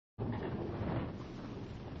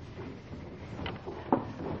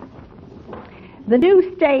The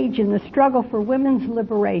new stage in the struggle for women's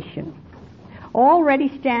liberation already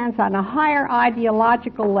stands on a higher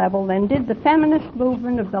ideological level than did the feminist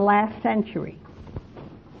movement of the last century.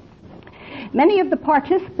 Many of the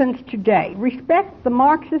participants today respect the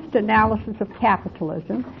Marxist analysis of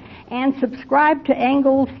capitalism and subscribe to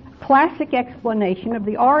Engels' classic explanation of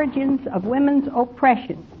the origins of women's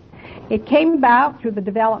oppression. It came about through the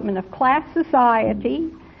development of class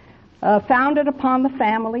society, founded upon the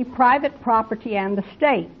family, private property, and the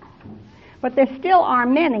state. But there still are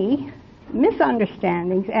many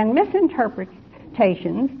misunderstandings and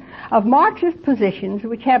misinterpretations of Marxist positions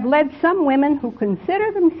which have led some women who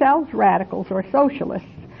consider themselves radicals or socialists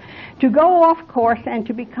to go off course and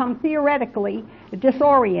to become theoretically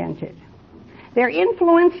disoriented. They're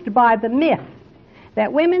influenced by the myth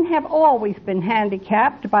that women have always been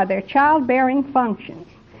handicapped by their childbearing functions,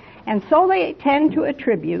 and so they tend to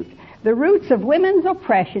attribute the roots of women's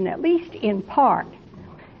oppression, at least in part,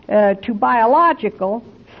 to biological,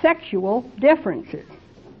 sexual differences.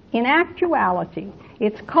 In actuality,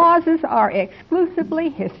 its causes are exclusively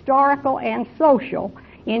historical and social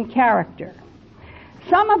in character.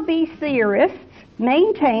 Some of these theorists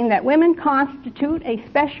maintain that women constitute a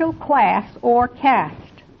special class or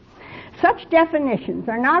caste. Such definitions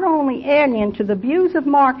are not only alien to the views of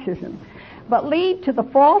Marxism, but lead to the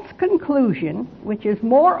false conclusion, which is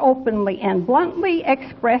more openly and bluntly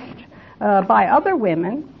expressed by other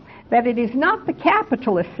women, that it is not the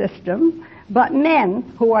capitalist system, but men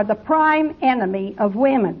who are the prime enemy of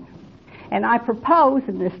women. And I propose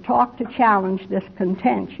in this talk to challenge this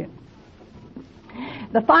contention.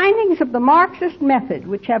 The findings of the Marxist method,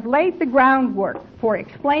 which have laid the groundwork for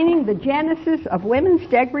explaining the genesis of women's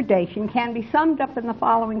degradation, can be summed up in the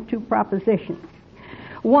following two propositions.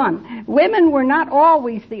 One, women were not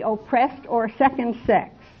always the oppressed or second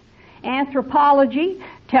sex. Anthropology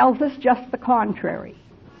tells us just the contrary.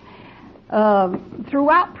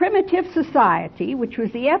 Throughout primitive society, which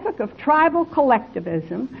was the epoch of tribal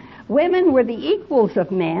collectivism, women were the equals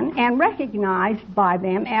of men and recognized by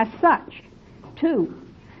them as such. Two,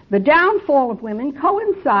 the downfall of women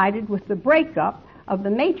coincided with the breakup of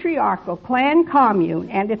the matriarchal clan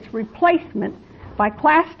commune and its replacement by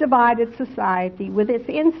class-divided society with its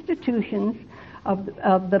institutions of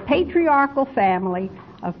the patriarchal family,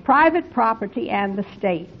 of private property, and the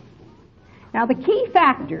state. Now, the key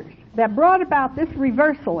factors that brought about this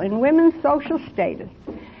reversal in women's social status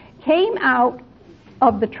came out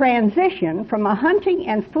of the transition from a hunting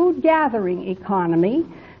and food-gathering economy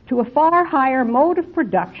to a far higher mode of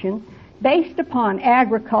production based upon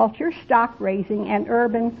agriculture, stock raising, and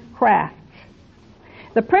urban crafts.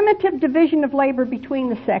 The primitive division of labor between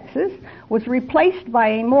the sexes was replaced by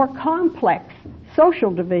a more complex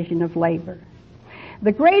social division of labor.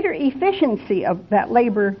 The greater efficiency of that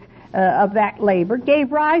labor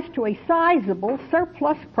gave rise to a sizable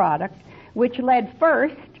surplus product, which led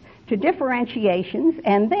first to differentiations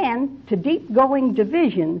and then to deep-going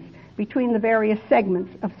divisions between the various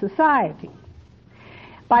segments of society.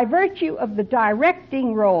 By virtue of the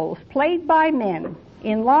directing roles played by men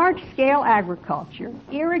in large-scale agriculture,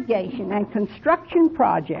 irrigation, and construction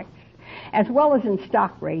projects, as well as in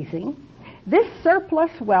stock raising, this surplus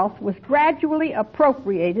wealth was gradually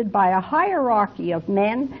appropriated by a hierarchy of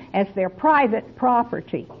men as their private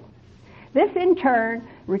property. This, in turn,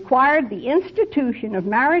 required the institution of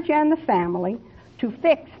marriage and the family to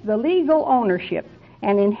fix the legal ownership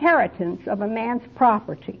and inheritance of a man's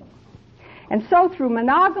property. And so, through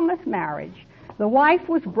monogamous marriage, the wife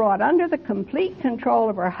was brought under the complete control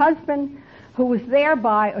of her husband, who was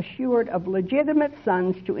thereby assured of legitimate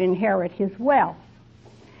sons to inherit his wealth.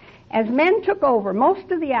 As men took over most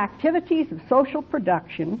of the activities of social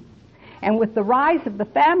production, and with the rise of the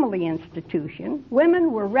family institution,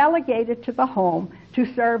 women were relegated to the home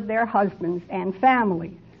to serve their husbands and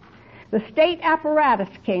families. The state apparatus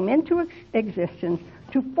came into existence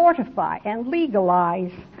to fortify and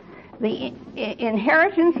legalize the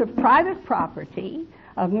inheritance of private property,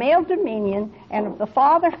 of male dominion, and of the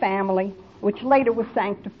father family, which later was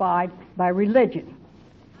sanctified by religion.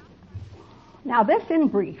 Now, this, in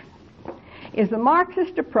brief, is the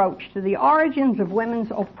Marxist approach to the origins of women's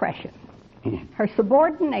oppression. Her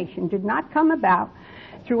subordination did not come about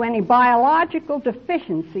through any biological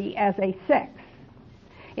deficiency as a sex.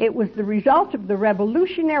 It was the result of the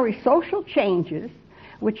revolutionary social changes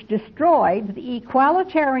which destroyed the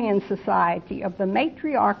equalitarian society of the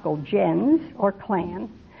matriarchal gens, or clan,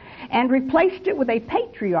 and replaced it with a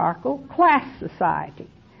patriarchal class society,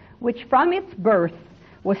 which from its birth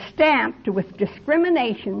was stamped with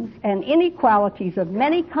discriminations and inequalities of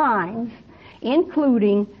many kinds,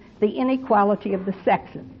 including the inequality of the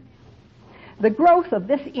sexes. The growth of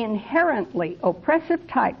this inherently oppressive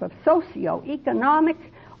type of socio-economic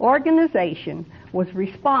organization was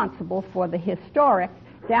responsible for the historic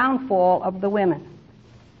downfall of the women.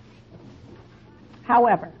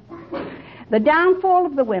 However, the downfall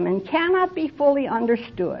of the women cannot be fully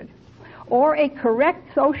understood, or a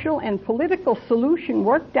correct social and political solution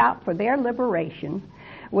worked out for their liberation,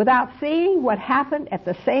 without seeing what happened at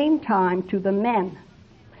the same time to the men.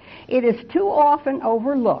 It is too often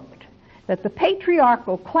overlooked that the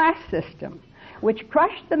patriarchal class system, which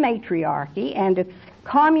crushed the matriarchy and its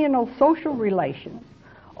communal social relations,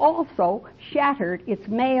 also shattered its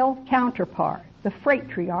male counterpart, the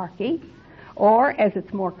phratriarchy, or, as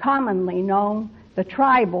it's more commonly known, the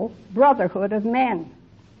tribal brotherhood of men.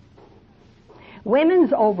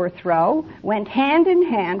 Women's overthrow went hand in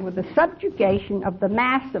hand with the subjugation of the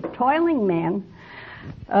mass of toiling men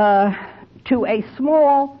to a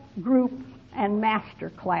small group and master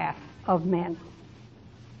class of men.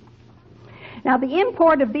 Now, the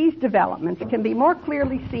import of these developments can be more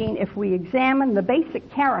clearly seen if we examine the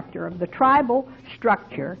basic character of the tribal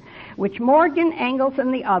structure, which Morgan, Engels,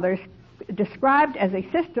 and the others described as a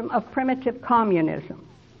system of primitive communism.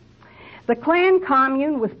 The clan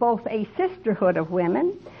commune was both a sisterhood of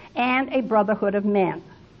women and a brotherhood of men.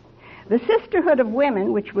 The sisterhood of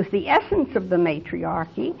women, which was the essence of the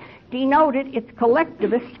matriarchy, denoted its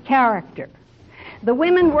collectivist character. The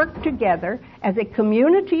women worked together as a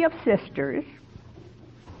community of sisters,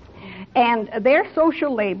 and their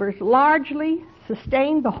social labors largely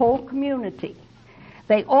sustained the whole community.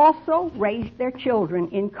 They also raised their children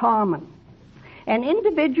in common. An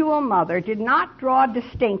individual mother did not draw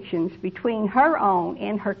distinctions between her own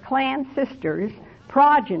and her clan sisters'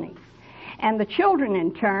 progeny, and the children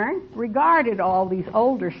in turn regarded all these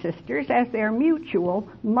older sisters as their mutual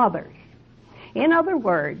mothers. In other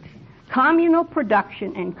words, communal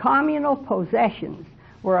production and communal possessions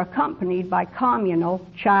were accompanied by communal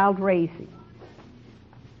child raising.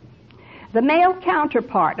 The male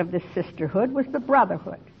counterpart of this sisterhood was the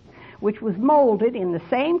brotherhood, which was molded in the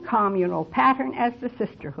same communal pattern as the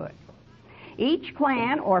sisterhood. Each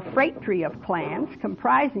clan or phratry of clans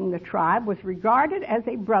comprising the tribe was regarded as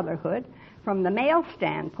a brotherhood from the male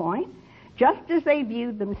standpoint, just as they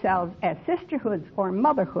viewed themselves as sisterhoods or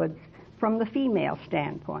motherhoods from the female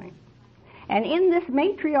standpoint. And in this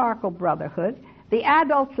matriarchal brotherhood, the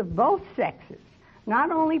adults of both sexes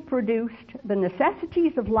not only produced the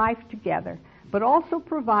necessities of life together, but also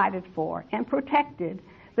provided for and protected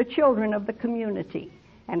the children of the community.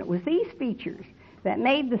 And it was these features that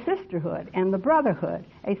made the sisterhood and the brotherhood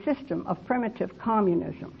a system of primitive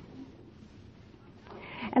communism.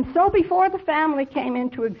 And so before the family came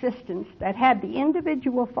into existence that had the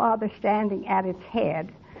individual father standing at its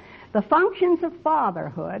head, the functions of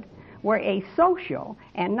fatherhood were a social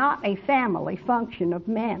and not a family function of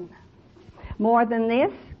men. More than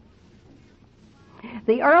this,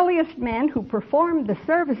 the earliest men who performed the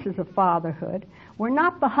services of fatherhood were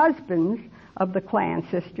not the husbands of the clan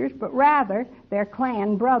sisters, but rather their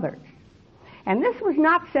clan brothers. And this was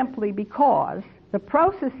not simply because the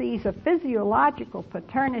processes of physiological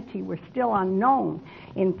paternity were still unknown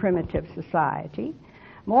in primitive society.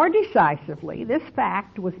 More decisively, this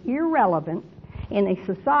fact was irrelevant in a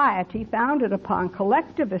society founded upon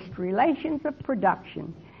collectivist relations of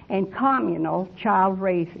production and communal child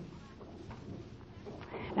raising.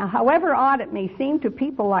 Now, however odd it may seem to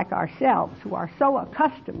people like ourselves who are so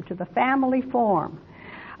accustomed to the family form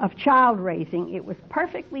of child raising, it was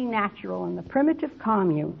perfectly natural in the primitive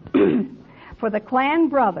commune for the clan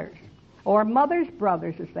brothers, or mother's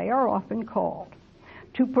brothers as they are often called,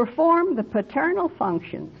 to perform the paternal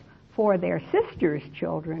functions for their sisters'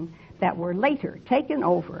 children that were later taken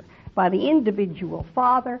over by the individual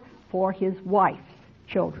father for his wife's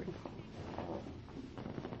children.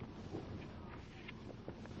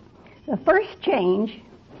 The first change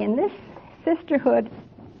in this sisterhood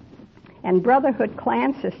and brotherhood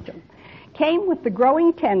clan system came with the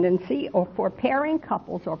growing tendency for pairing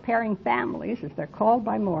couples, or pairing families, as they're called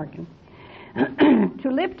by Morgan, to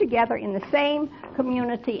live together in the same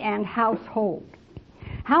community and household.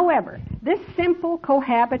 However, this simple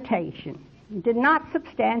cohabitation did not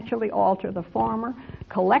substantially alter the former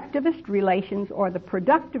collectivist relations or the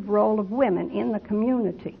productive role of women in the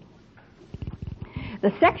community.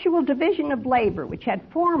 The sexual division of labor, which had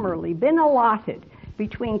formerly been allotted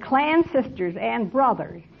between clan sisters and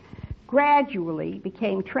brothers, gradually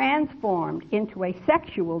became transformed into a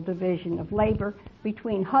sexual division of labor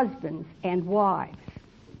between husbands and wives.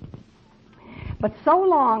 But so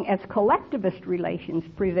long as collectivist relations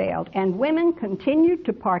prevailed and women continued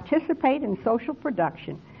to participate in social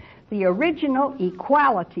production, the original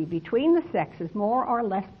equality between the sexes more or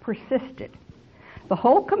less persisted. The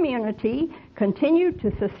whole community continued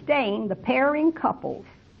to sustain the pairing couples,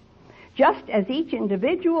 just as each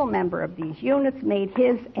individual member of these units made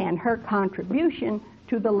his and her contribution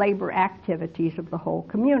to the labor activities of the whole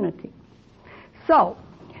community. So,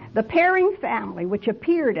 the pairing family, which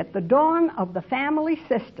appeared at the dawn of the family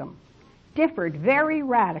system, differed very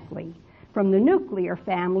radically from the nuclear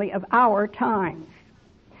family of our times.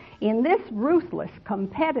 In this ruthless,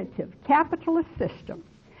 competitive, capitalist system,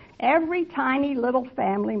 every tiny little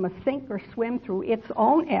family must sink or swim through its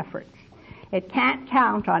own efforts. It can't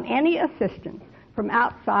count on any assistance from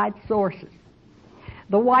outside sources.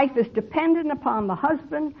 The wife is dependent upon the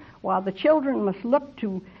husband, while the children must look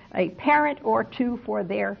to a parent or two for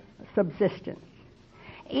their subsistence,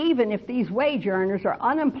 even if these wage earners are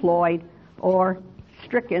unemployed or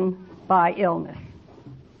stricken by illness.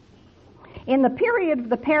 In the period of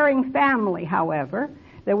the pairing family, however,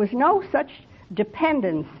 there was no such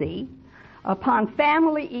dependency upon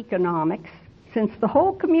family economics, since the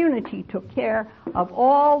whole community took care of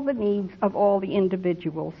all the needs of all the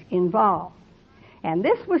individuals involved. And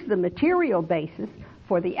this was the material basis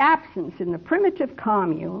for the absence in the primitive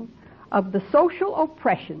commune of the social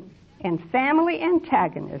oppressions and family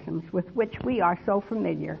antagonisms with which we are so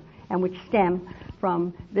familiar and which stem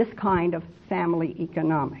from this kind of family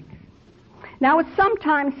economics. Now, it's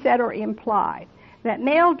sometimes said or implied that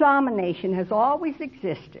male domination has always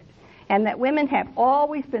existed and that women have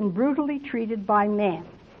always been brutally treated by men.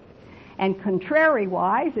 And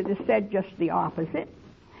contrariwise, it is said just the opposite,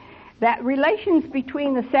 that relations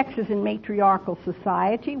between the sexes in matriarchal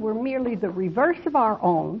society were merely the reverse of our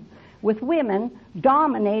own, with women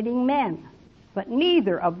dominating men. But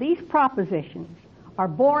neither of these propositions are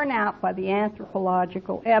borne out by the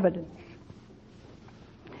anthropological evidence.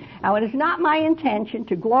 Now, it is not my intention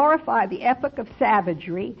to glorify the epoch of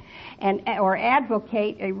savagery or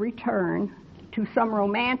advocate a return to some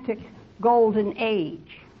romantic golden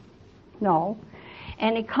age. No.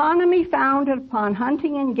 An economy founded upon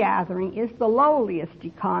hunting and gathering is the lowliest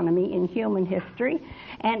economy in human history,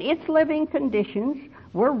 and its living conditions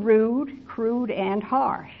were rude, crude, and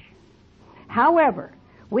harsh. However,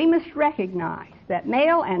 we must recognize that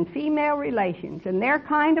male and female relations in their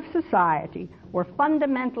kind of society were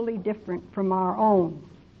fundamentally different from our own.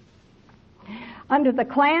 Under the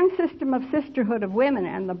clan system of sisterhood of women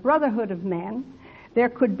and the brotherhood of men, there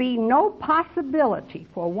could be no possibility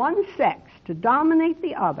for one sex to dominate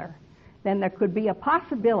the other than there could be a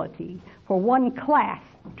possibility for one class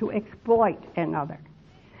to exploit another.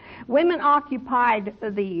 Women occupied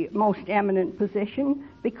the most eminent position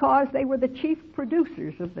because they were the chief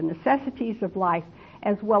producers of the necessities of life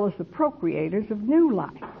as well as the procreators of new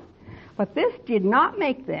life. But this did not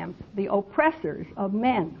make them the oppressors of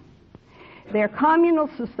men. Their communal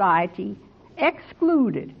society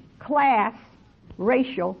excluded class,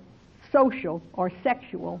 racial, social, or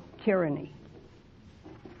sexual tyranny.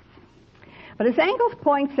 But as Engels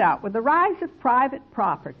points out, with the rise of private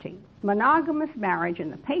property, monogamous marriage,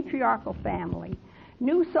 and the patriarchal family,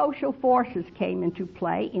 new social forces came into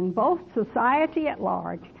play in both society at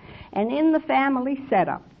large and in the family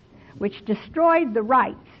setup, which destroyed the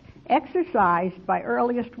rights exercised by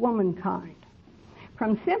earliest womankind.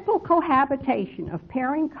 From simple cohabitation of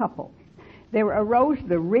pairing couples, there arose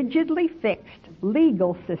the rigidly fixed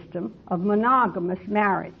legal system of monogamous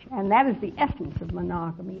marriage, and that is the essence of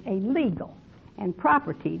monogamy, a legal and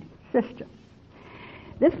propertied system.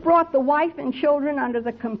 This brought the wife and children under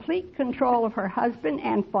the complete control of her husband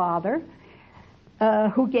and father,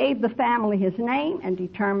 who gave the family his name and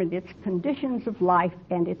determined its conditions of life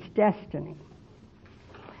and its destiny.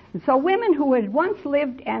 And so women who had once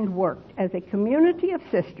lived and worked as a community of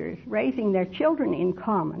sisters, raising their children in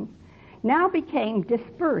common, now became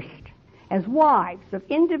dispersed as wives of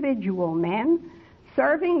individual men,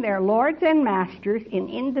 serving their lords and masters in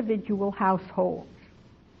individual households.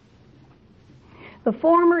 The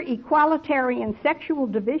former equalitarian sexual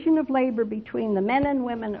division of labor between the men and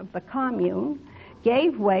women of the commune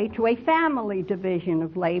gave way to a family division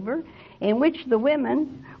of labor in which the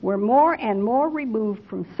women were more and more removed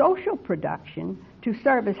from social production to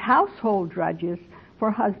serve as household drudges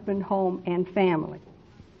for husband, home, and family.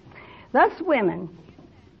 Thus women,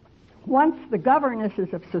 once the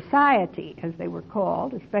governesses of society, as they were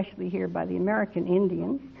called, especially here by the American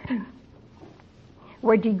Indians,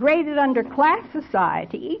 were degraded under class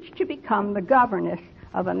society, each to become the governess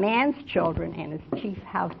of a man's children and his chief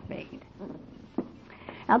housemaid.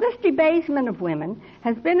 Now, this debasement of women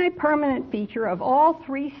has been a permanent feature of all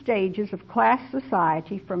three stages of class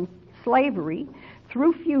society, from slavery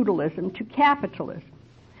through feudalism to capitalism.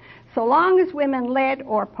 So long as women led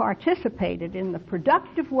or participated in the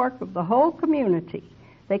productive work of the whole community,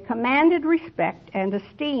 they commanded respect and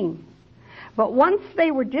esteem. But once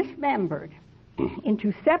they were dismembered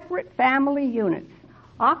into separate family units,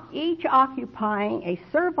 each occupying a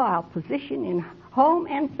servile position in home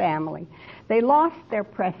and family, they lost their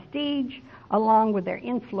prestige along with their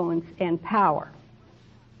influence and power.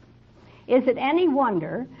 Is it any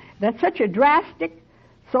wonder that such a drastic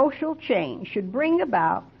social change should bring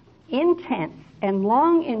about intense and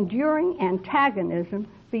long-enduring antagonism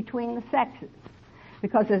between the sexes?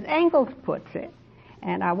 Because as Engels puts it,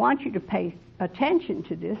 and I want you to pay attention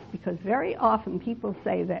to this because very often people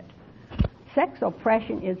say that sex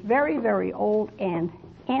oppression is very, very old and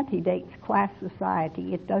antedates class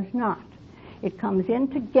society. It does not. It comes in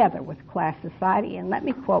together with class society, and let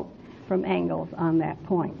me quote from Engels on that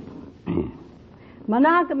point.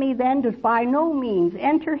 Monogamy, then, does by no means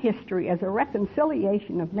enter history as a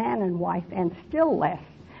reconciliation of man and wife, and still less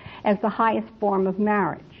as the highest form of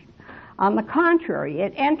marriage. On the contrary,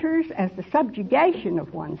 it enters as the subjugation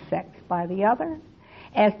of one sex by the other,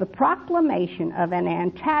 as the proclamation of an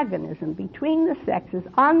antagonism between the sexes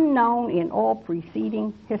unknown in all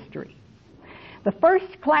preceding history. The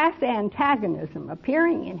first class antagonism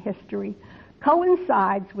appearing in history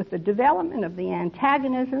coincides with the development of the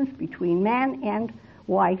antagonisms between man and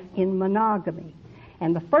wife in monogamy,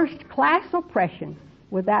 and the first class oppression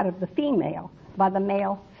was that of the female by the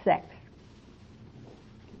male sex.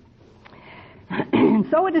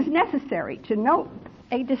 So it is necessary to note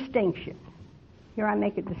a distinction. Here I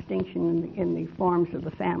make a distinction in the forms of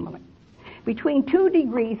the family between two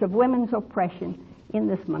degrees of women's oppression in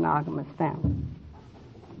this monogamous family.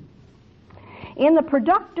 In the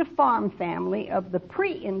productive farm family of the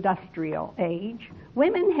pre-industrial age,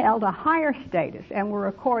 women held a higher status and were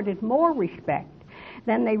accorded more respect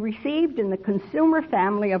than they received in the consumer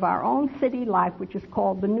family of our own city life, which is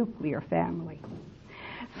called the nuclear family.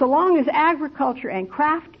 So long as agriculture and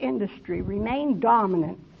craft industry remained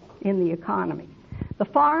dominant in the economy, the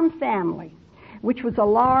farm family, which was a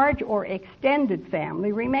large or extended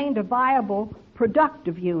family, remained a viable,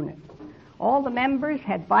 productive unit. All the members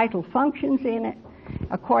had vital functions in it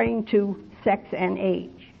according to sex and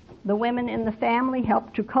age. The women in the family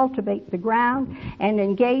helped to cultivate the ground and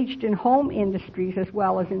engaged in home industries as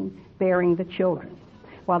well as in bearing the children,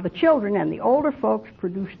 while the children and the older folks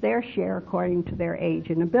produced their share according to their age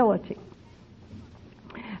and ability.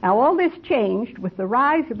 Now, all this changed with the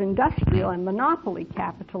rise of industrial and monopoly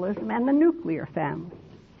capitalism and the nuclear family.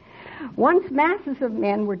 Once masses of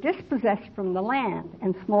men were dispossessed from the land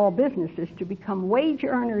and small businesses to become wage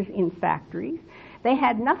earners in factories, they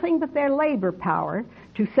had nothing but their labor power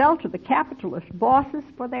to sell to the capitalist bosses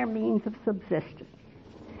for their means of subsistence.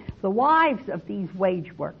 The wives of these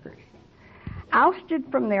wage workers, ousted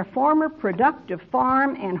from their former productive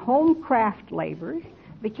farm and home craft labors,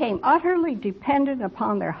 became utterly dependent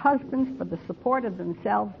upon their husbands for the support of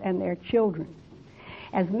themselves and their children.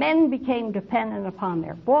 As men became dependent upon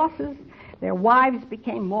their bosses, their wives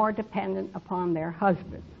became more dependent upon their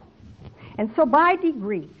husbands. And so by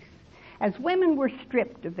degrees, as women were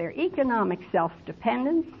stripped of their economic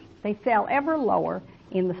self-dependence, they fell ever lower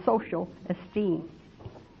in the social esteem.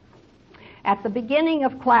 At the beginning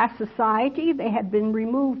of class society, they had been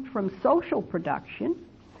removed from social production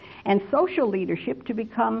and social leadership to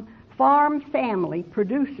become farm family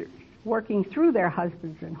producers, working through their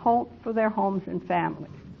husbands and for their homes and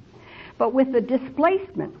families. But with the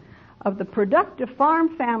displacement of the productive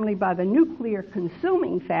farm family by the nuclear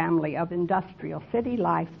consuming family of industrial city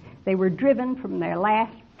life, they were driven from their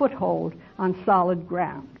last foothold on solid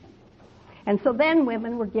ground. And so then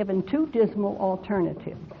women were given two dismal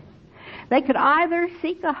alternatives. They could either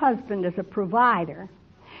seek a husband as a provider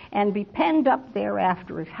and be penned up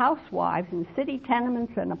thereafter as housewives in city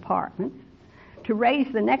tenements and apartments to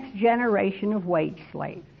raise the next generation of wage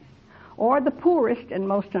slaves. Or the poorest and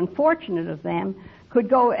most unfortunate of them could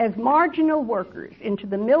go as marginal workers into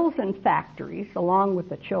the mills and factories along with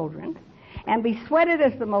the children and be sweated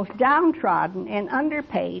as the most downtrodden and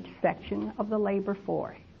underpaid section of the labor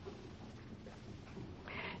force.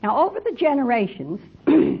 Now, over the generations,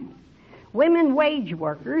 women wage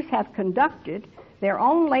workers have conducted their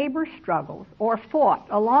own labor struggles or fought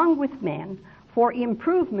along with men for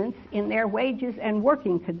improvements in their wages and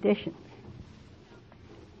working conditions.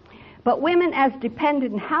 But women as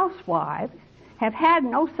dependent housewives have had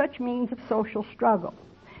no such means of social struggle.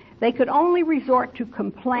 They could only resort to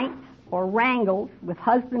complaints or wrangles with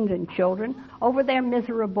husbands and children over their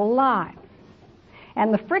miserable lives.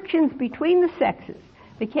 And the frictions between the sexes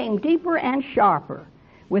became deeper and sharper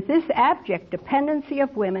with this abject dependency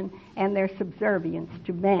of women and their subservience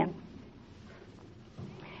to men.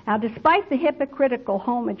 Now, despite the hypocritical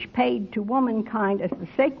homage paid to womankind as the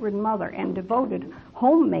sacred mother and devoted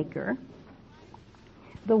homemaker,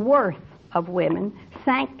 the worth of women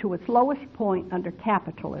sank to its lowest point under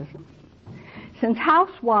capitalism. Since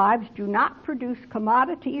housewives do not produce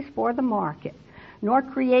commodities for the market, nor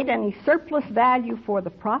create any surplus value for the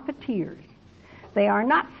profiteers, they are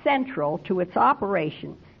not central to its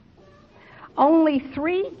operations. Only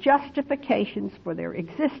three justifications for their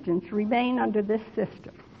existence remain under this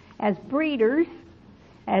system: as breeders,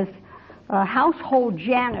 as household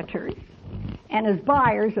janitors, and as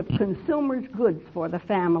buyers of consumers' goods for the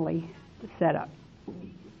family setup.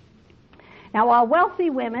 Now, while wealthy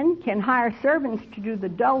women can hire servants to do the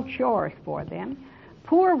dull chores for them,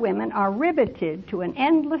 poor women are riveted to an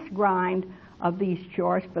endless grind of these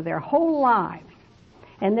chores for their whole lives,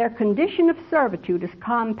 and their condition of servitude is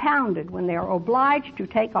compounded when they are obliged to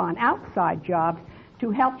take on outside jobs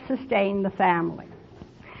to help sustain the family.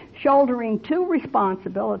 Shouldering two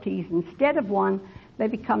responsibilities instead of one, they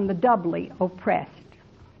become the doubly oppressed.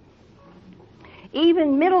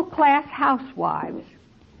 Even middle-class housewives,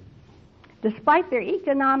 despite their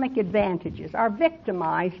economic advantages, are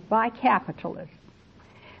victimized by capitalism.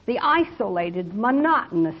 The isolated,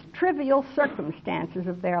 monotonous, trivial circumstances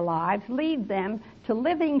of their lives lead them to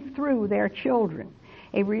living through their children,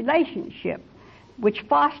 a relationship which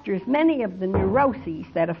fosters many of the neuroses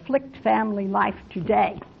that afflict family life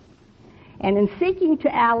today. And in seeking to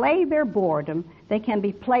allay their boredom, they can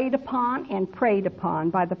be played upon and preyed upon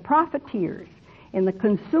by the profiteers in the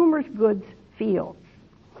consumer's goods fields.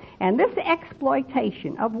 And this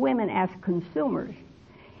exploitation of women as consumers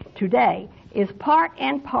today is part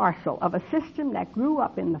and parcel of a system that grew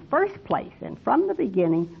up in the first place and from the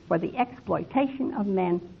beginning for the exploitation of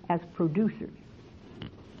men as producers.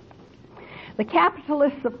 The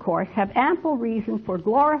capitalists, of course, have ample reason for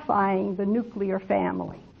glorifying the nuclear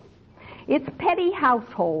family. Its petty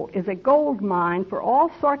household is a gold mine for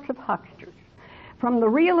all sorts of hucksters, from the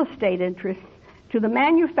real estate interests to the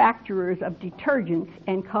manufacturers of detergents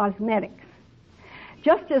and cosmetics.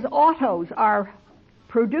 Just as autos are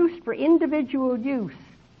produced for individual use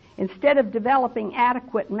instead of developing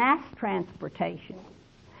adequate mass transportation,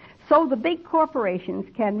 so the big corporations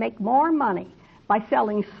can make more money by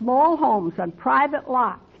selling small homes on private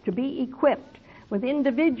lots to be equipped with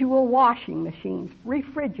individual washing machines,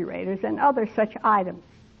 refrigerators, and other such items.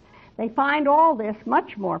 They find all this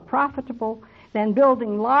much more profitable than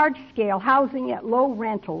building large-scale housing at low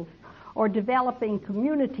rentals or developing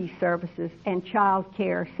community services and child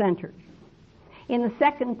care centers. In the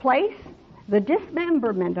second place, the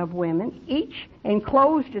dismemberment of women, each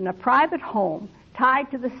enclosed in a private home,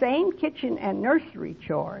 tied to the same kitchen and nursery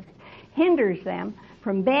chores, hinders them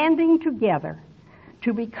from banding together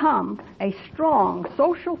to become a strong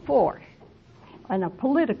social force and a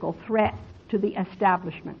political threat to the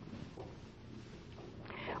establishment.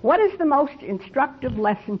 What is the most instructive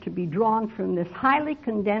lesson to be drawn from this highly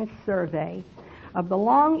condensed survey of the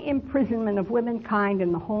long imprisonment of womankind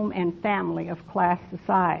in the home and family of class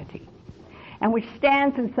society, and which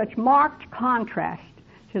stands in such marked contrast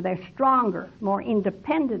to their stronger, more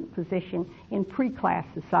independent position in pre-class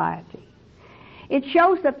society? It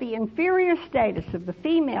shows that the inferior status of the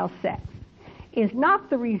female sex is not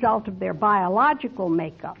the result of their biological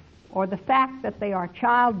makeup or the fact that they are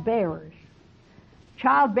child-bearers.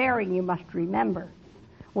 Childbearing, you must remember,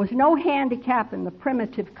 was no handicap in the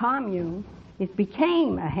primitive commune. It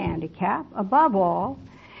became a handicap, above all,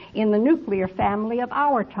 in the nuclear family of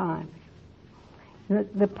our times.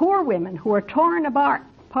 The poor women who are torn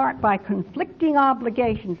apart by conflicting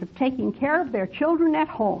obligations of taking care of their children at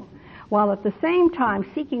home, while at the same time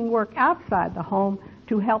seeking work outside the home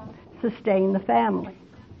to help sustain the family.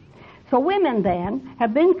 So women, then,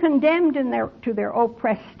 have been condemned to their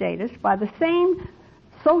oppressed status by the same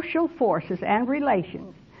social forces and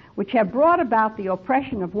relations which have brought about the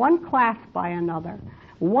oppression of one class by another,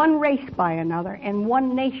 one race by another, and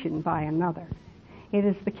one nation by another. It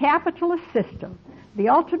is the capitalist system, the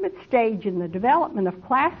ultimate stage in the development of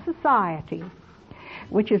class society,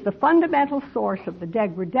 which is the fundamental source of the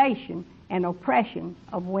degradation and oppression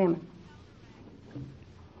of women.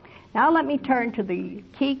 Now let me turn to the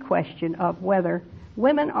key question of whether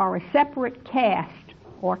women are a separate caste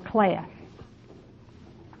or class.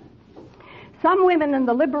 Some women in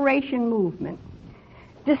the liberation movement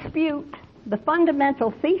dispute the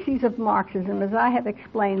fundamental theses of Marxism as I have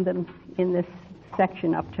explained them in this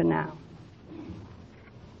section up to now.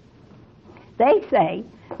 They say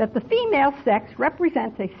that the female sex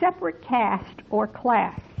represents a separate caste or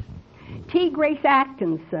class, T. Grace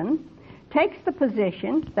Atkinson takes the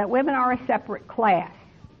position that women are a separate class.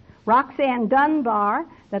 Roxanne Dunbar,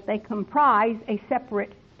 that they comprise a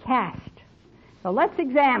separate caste. So let's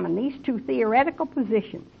examine these two theoretical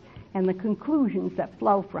positions and the conclusions that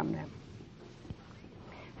flow from them.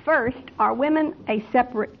 First, are women a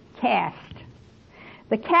separate caste?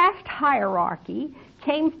 The caste hierarchy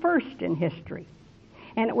came first in history,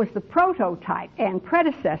 and it was the prototype and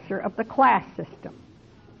predecessor of the class system.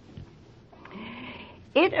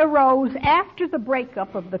 It arose after the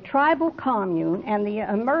breakup of the tribal commune and the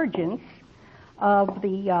emergence of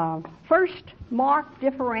the first marked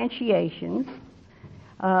differentiations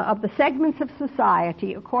of the segments of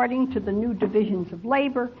society according to the new divisions of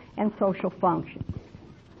labor and social functions.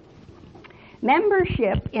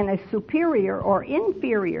 Membership in a superior or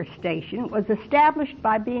inferior station was established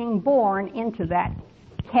by being born into that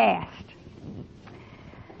caste,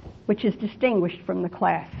 which is distinguished from the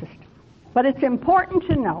class system. But it's important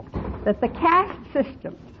to note that the caste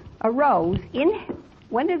system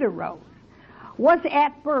when it arose, was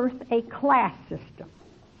at birth a class system.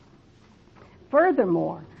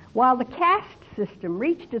 Furthermore, while the caste system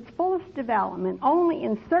reached its fullest development only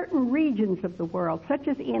in certain regions of the world, such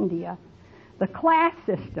as India, the class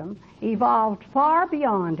system evolved far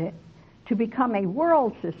beyond it to become a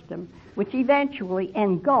world system which eventually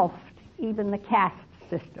engulfed even the caste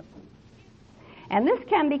system. And this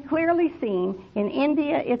can be clearly seen in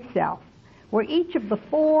India itself, where each of the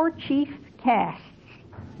four chief castes,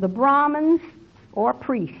 the Brahmins or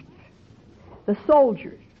priests, the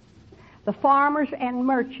soldiers, the farmers and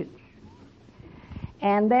merchants,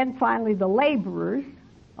 and then finally the laborers,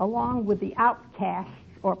 along with the outcasts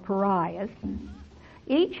or pariahs,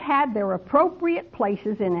 each had their appropriate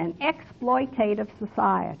places in an exploitative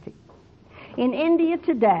society. In India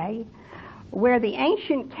today, where the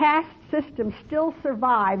ancient caste system still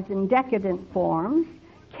survives in decadent forms,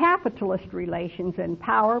 capitalist relations and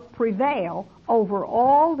power prevail over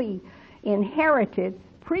all the inherited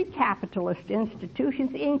pre-capitalist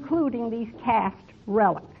institutions, including these caste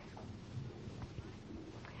relics.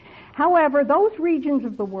 However, those regions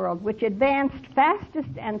of the world which advanced fastest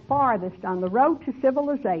and farthest on the road to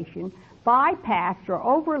civilization bypassed or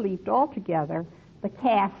overleaped altogether the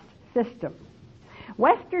caste system.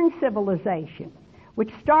 Western civilization,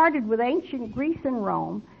 which started with ancient Greece and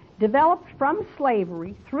Rome, developed from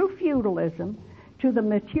slavery through feudalism to the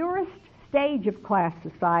maturest stage of class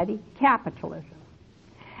society, capitalism.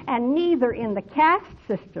 And neither in the caste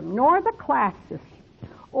system nor the class system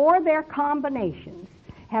or their combinations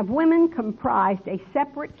have women comprised a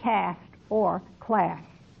separate caste or class.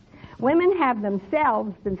 Women have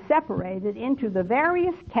themselves been separated into the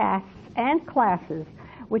various castes and classes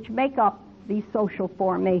which make up these social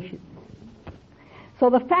formations. So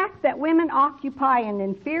the fact that women occupy an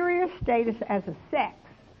inferior status as a sex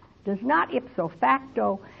does not ipso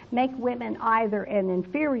facto make women either an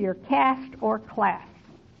inferior caste or class.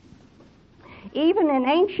 Even in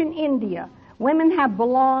ancient India, women have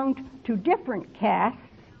belonged to different castes,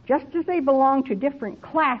 just as they belong to different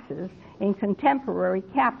classes in contemporary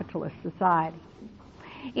capitalist society.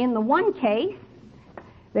 In the one case,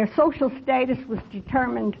 their social status was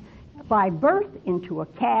determined by birth into a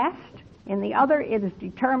caste. In the other, it is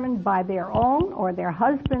determined by their own or their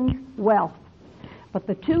husband's wealth. But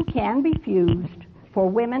the two can be fused for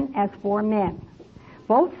women as for men.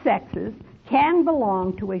 Both sexes can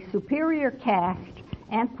belong to a superior caste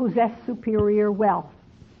and possess superior wealth,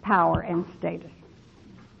 power, and status.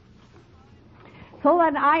 So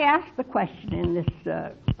then I asked the question in this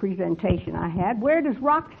presentation I had, where does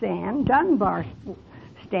Roxanne Dunbar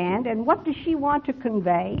stand, and what does she want to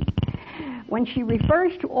convey when she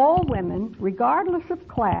refers to all women, regardless of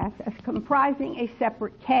class, as comprising a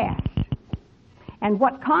separate caste? And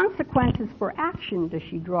what consequences for action does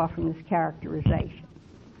she draw from this characterization?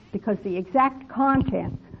 Because the exact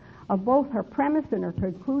content of both her premise and her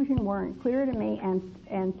conclusion weren't clear to me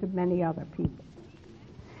and to many other people.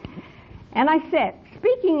 And I said,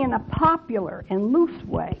 speaking in a popular and loose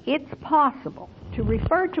way, it's possible to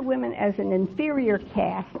refer to women as an inferior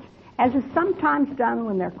caste, as is sometimes done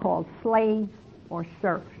when they're called slaves or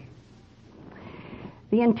serfs.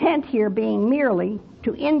 The intent here being merely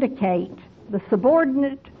to indicate the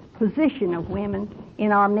subordinate position of women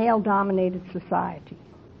in our male-dominated society.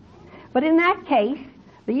 But in that case,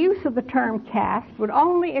 the use of the term caste would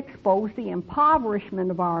only expose the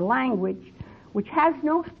impoverishment of our language, which has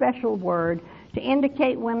no special word to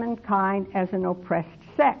indicate womankind as an oppressed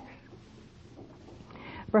sex.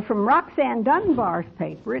 But from Roxanne Dunbar's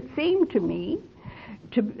paper, it seemed to me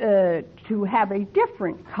to have a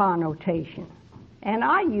different connotation. And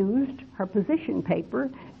I used her position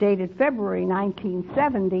paper dated February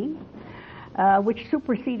 1970, which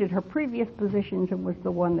superseded her previous positions and was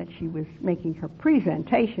the one that she was making her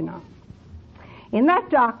presentation on. In that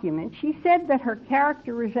document, she said that her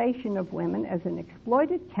characterization of women as an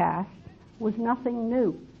exploited caste was nothing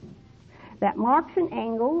new, that Marx and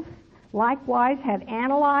Engels likewise had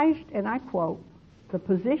analyzed, and I quote, the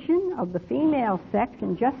position of the female sex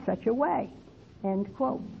in just such a way, end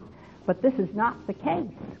quote. But this is not the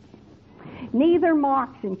case. Neither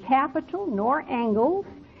Marx in Capital nor Engels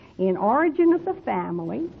in Origin of the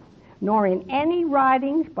Family, nor in any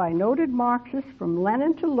writings by noted Marxists from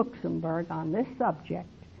Lenin to Luxemburg on this subject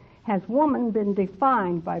has woman been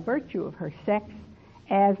defined by virtue of her sex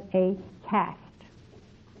as a caste.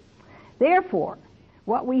 Therefore,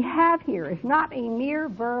 what we have here is not a mere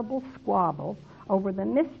verbal squabble over the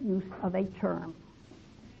misuse of a term.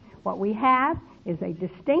 What we have is a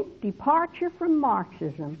distinct departure from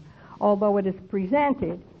Marxism, although it is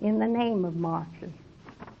presented in the name of Marxism.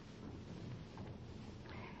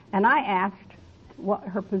 And I asked what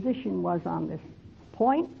her position was on this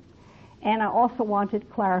point, and I also wanted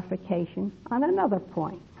clarification on another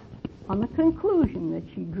point, on the conclusion that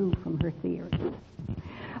she drew from her theory.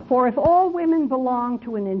 For if all women belong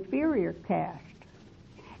to an inferior caste,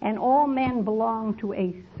 and all men belong to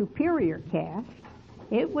a superior caste,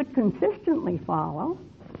 it would consistently follow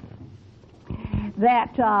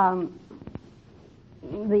that the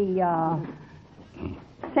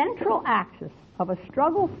central axis of a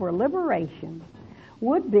struggle for liberation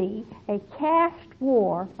would be a caste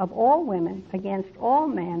war of all women against all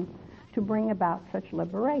men to bring about such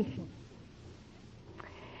liberation.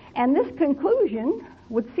 And this conclusion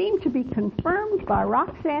would seem to be confirmed by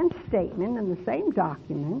Roxanne's statement in the same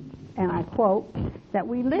document, and I quote, that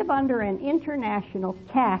we live under an international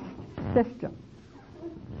caste system.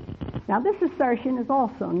 Now, this assertion is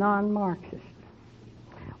also non-Marxist.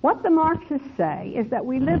 What the Marxists say is that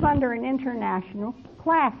we live under an international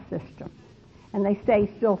class system. And they say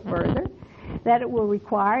still further that it will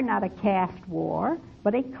require not a caste war,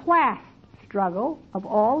 but a class struggle of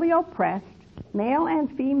all the oppressed, male and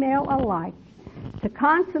female alike, to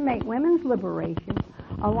consummate women's liberation,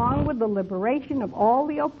 along with the liberation of all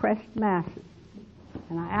the oppressed masses.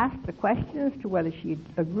 And I asked the question as to whether she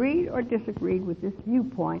agreed or disagreed with this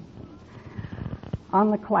viewpoint on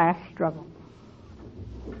the class struggle.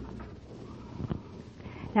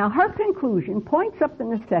 Now, her conclusion points up the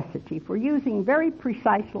necessity for using very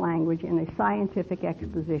precise language in a scientific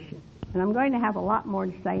exposition. And I'm going to have a lot more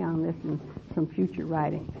to say on this in some future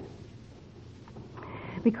writings.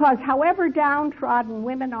 Because however downtrodden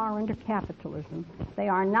women are under capitalism, they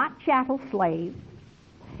are not chattel slaves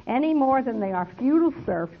any more than they are feudal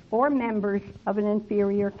serfs or members of an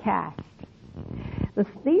inferior caste.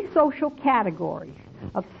 These social categories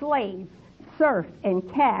of slave, serf, and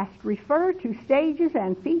caste refer to stages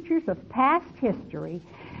and features of past history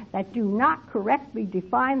that do not correctly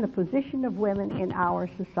define the position of women in our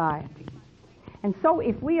society. And so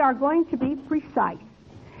if we are going to be precise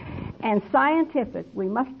and scientific, we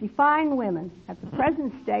must define women at the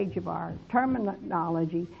present stage of our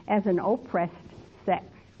terminology as an oppressed sex.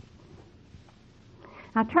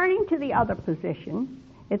 Now, turning to the other position,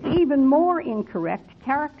 it's even more incorrect to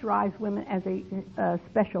characterize women as a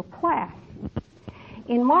special class.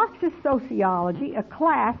 In Marxist sociology, a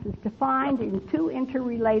class is defined in two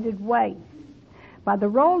interrelated ways: by the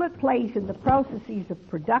role it plays in the processes of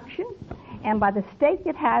production and by the stake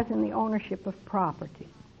it has in the ownership of property.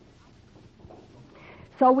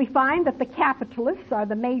 So we find that the capitalists are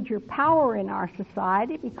the major power in our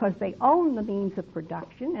society because they own the means of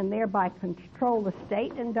production and thereby control the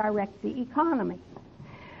state and direct the economy.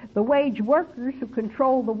 The wage workers who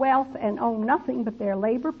control the wealth and own nothing but their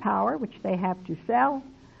labor power, which they have to sell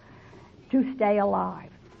to stay alive.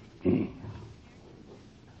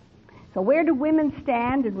 So where do women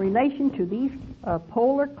stand in relation to these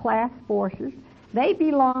polar class forces? They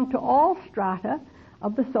belong to all strata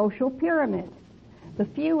of the social pyramid. The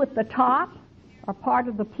few at the top are part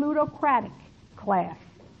of the plutocratic class.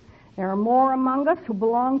 There are more among us who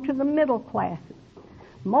belong to the middle classes.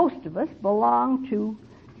 Most of us belong to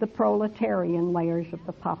the proletarian layers of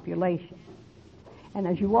the population. And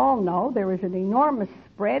as you all know, there is an enormous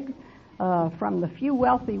spread from the few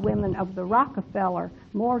wealthy women of the Rockefeller,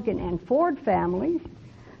 Morgan, and Ford families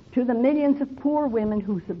to the millions of poor women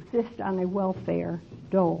who subsist on a welfare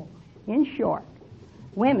dole. In short,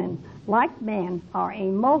 women, like men, are a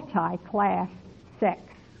multi-class sex.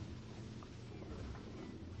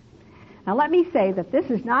 Now let me say that this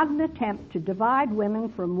is not an attempt to divide women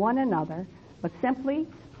from one another, but simply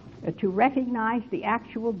to recognize the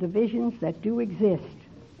actual divisions that do exist.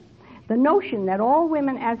 The notion that all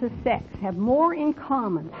women as a sex have more in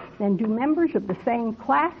common than do members of the same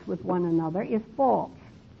class with one another is false.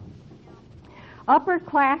 Upper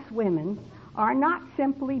class women are not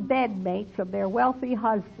simply bedmates of their wealthy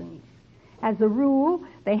husbands. As a rule,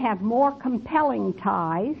 they have more compelling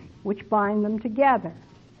ties which bind them together.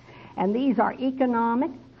 And these are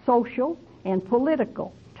economic, social, and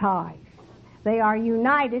political ties. They are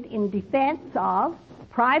united in defense of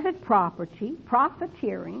private property,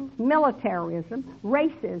 profiteering, militarism,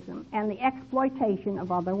 racism, and the exploitation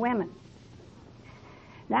of other women.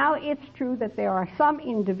 Now, it's true that there are some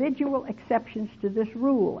individual exceptions to this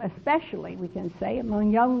rule, especially, we can say,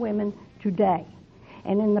 among young women today.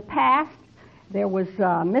 And in the past, there was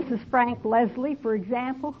Mrs. Frank Leslie, for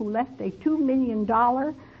example, who left a $2 million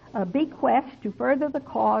bequest to further the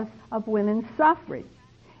cause of women's suffrage.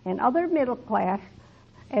 And other middle class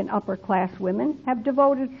and upper class women have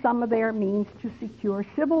devoted some of their means to secure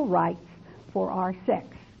civil rights for our sex.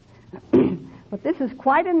 But this is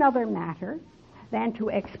quite another matter than to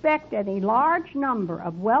expect any large number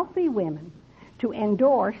of wealthy women to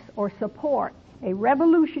endorse or support a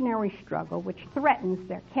revolutionary struggle which threatens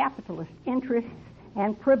their capitalist interests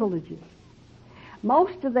and privileges.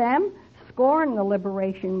 Most of them scorn the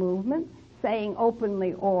liberation movement, saying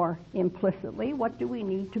openly or implicitly, what do we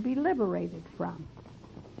need to be liberated from?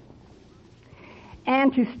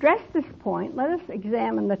 And to stress this point, let us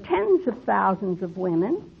examine the tens of thousands of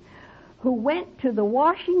women who went to the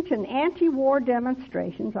Washington anti-war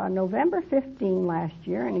demonstrations on November 15 last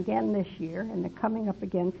year and again this year, and they're coming up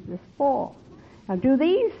against this fall. Now, do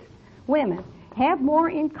these women have more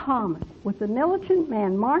in common with the militant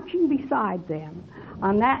men marching beside them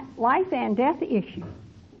on that life and death issue,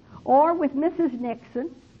 or with Mrs.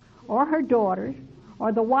 Nixon, or her daughters,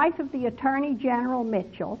 or the wife of the Attorney General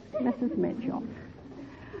Mitchell, Mrs. Mitchell,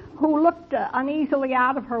 who looked uneasily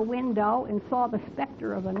out of her window and saw the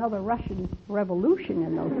specter of another Russian revolution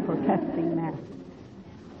in those protesting masses?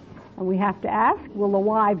 And we have to ask, will the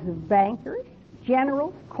wives of bankers,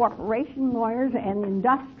 generals, corporation lawyers, and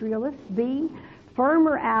industrialists be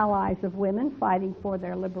firmer allies of women fighting for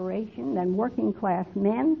their liberation than working class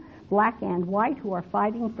men, black and white, who are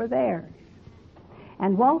fighting for theirs?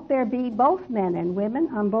 And won't there be both men and women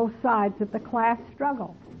on both sides of the class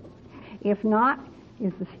struggle? If not,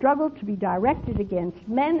 is the struggle to be directed against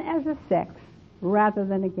men as a sex rather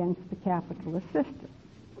than against the capitalist system?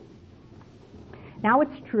 Now,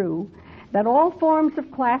 it's true that all forms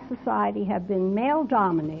of class society have been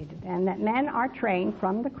male-dominated and that men are trained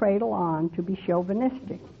from the cradle on to be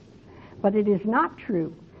chauvinistic. But it is not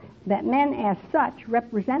true that men as such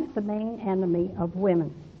represent the main enemy of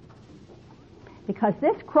women, because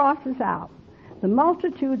this crosses out the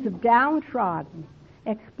multitudes of downtrodden,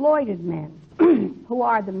 exploited men who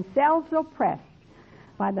are themselves oppressed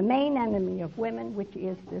by the main enemy of women, which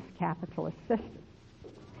is this capitalist system.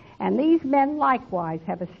 And these men likewise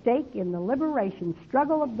have a stake in the liberation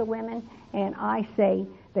struggle of the women, and I say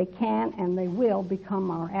they can and they will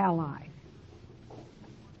become our allies.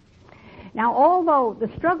 Now, although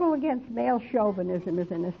the struggle against male chauvinism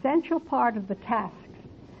is an essential part of the tasks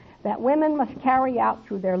that women must carry out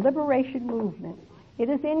through their liberation movement, it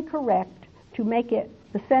is incorrect to make it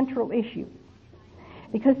the central issue,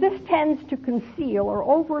 because this tends to conceal or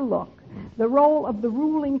overlook the role of the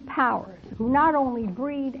ruling powers, who not only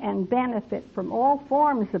breed and benefit from all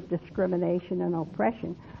forms of discrimination and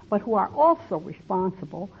oppression, but who are also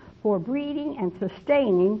responsible for breeding and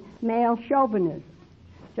sustaining male chauvinism.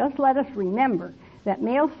 Just let us remember that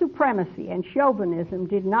male supremacy and chauvinism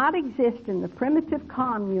did not exist in the primitive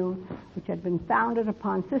commune which had been founded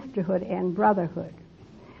upon sisterhood and brotherhood.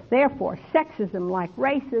 Therefore, sexism, like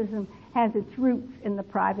racism, has its roots in the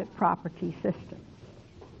private property system.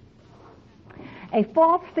 A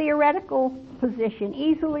false theoretical position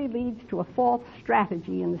easily leads to a false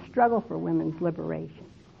strategy in the struggle for women's liberation.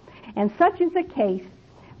 And such is the case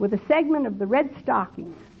with a segment of the Red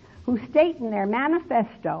Stockings, who state in their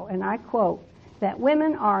manifesto, and I quote, that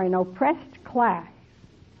women are an oppressed class,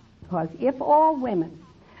 because if all women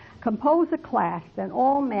compose a class, then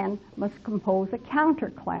all men must compose a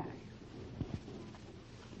counterclass,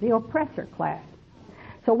 the oppressor class.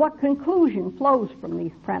 So what conclusion flows from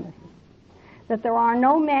these premises? That there are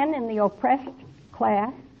no men in the oppressed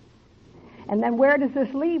class? And then where does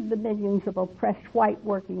this leave the millions of oppressed white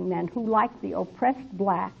working men who, like the oppressed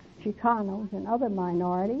blacks, Chicanos, and other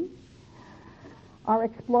minorities, are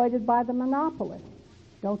exploited by the monopolists?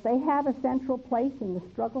 Don't they have a central place in the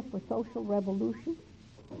struggle for social revolution?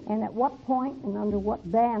 And at what point and under what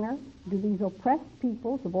banner do these oppressed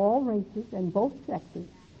peoples of all races and both sexes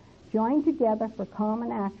join together for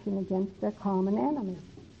common action against their common enemy.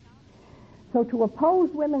 So to oppose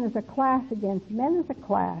women as a class against men as a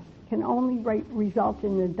class can only result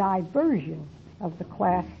in a diversion of the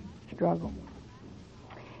class struggle.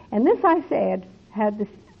 And this, I said,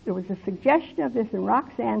 there was a suggestion of this in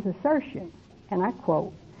Roxanne's assertion, and I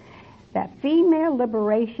quote, that female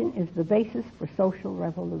liberation is the basis for social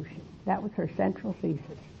revolution. That was her central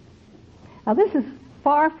thesis. Now this is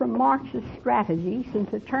far from Marxist strategy,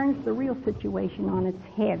 since it turns the real situation on its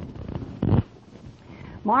head.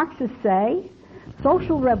 Marxists say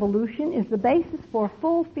social revolution is the basis for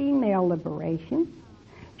full female liberation,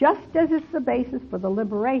 just as it's the basis for the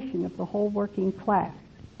liberation of the whole working class.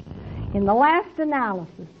 In the last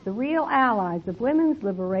analysis, the real allies of women's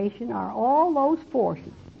liberation are all those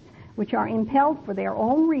forces which are impelled for their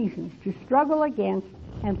own reasons to struggle against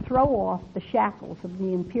and throw off the shackles of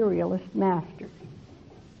the imperialist masters.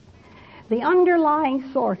 The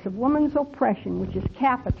underlying source of women's oppression, which is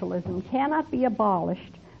capitalism, cannot be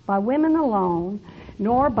abolished by women alone,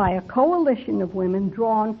 nor by a coalition of women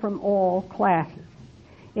drawn from all classes.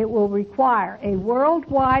 It will require a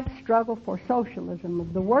worldwide struggle for socialism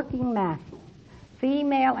of the working masses,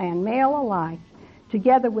 female and male alike,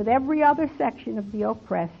 together with every other section of the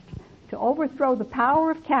oppressed, to overthrow the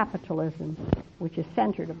power of capitalism, which is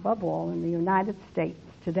centered above all in the United States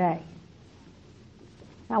today.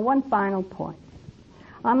 Now, one final point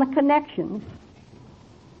on the connections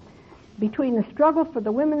between the struggle for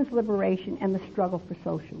the women's liberation and the struggle for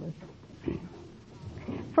socialism.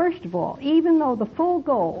 First of all, even though the full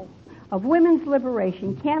goal of women's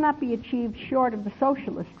liberation cannot be achieved short of the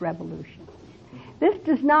socialist revolution, this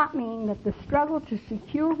does not mean that the struggle to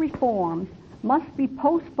secure reforms must be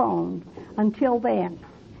postponed until then.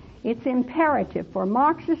 It's imperative for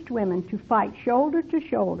Marxist women to fight shoulder to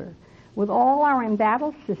shoulder with all our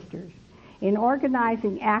embattled sisters in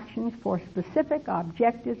organizing actions for specific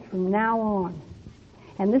objectives from now on.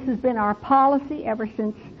 And this has been our policy ever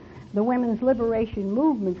since the women's liberation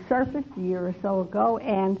movement surfaced a year or so ago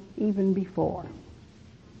and even before.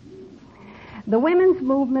 The women's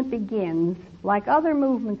movement begins, like other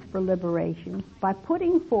movements for liberation, by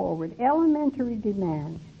putting forward elementary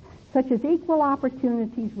demands such as equal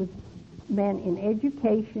opportunities with men in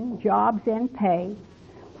education, jobs, and pay,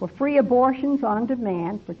 for free abortions on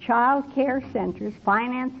demand, for child care centers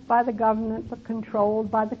financed by the government but controlled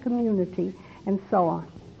by the community, and so on.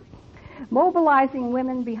 Mobilizing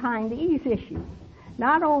women behind these issues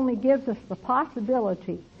not only gives us the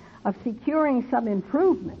possibility of securing some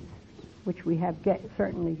improvements, which we have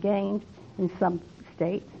certainly gained in some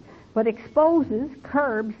states, but exposes,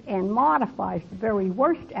 curbs, and modifies the very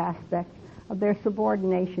worst aspects of their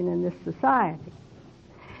subordination in this society.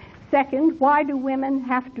 Second, why do women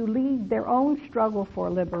have to lead their own struggle for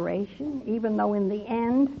liberation, even though in the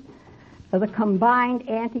end the combined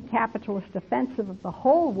anti-capitalist offensive of the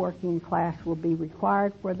whole working class will be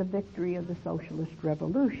required for the victory of the socialist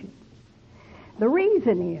revolution? The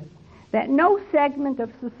reason is that no segment of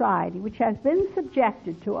society which has been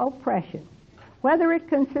subjected to oppression, whether it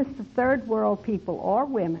consists of third world people or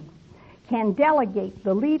women, can delegate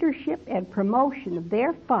the leadership and promotion of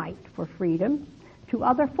their fight for freedom to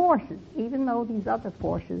other forces, even though these other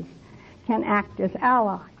forces can act as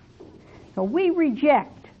allies. So we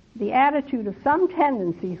reject the attitude of some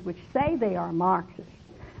tendencies which say they are Marxist,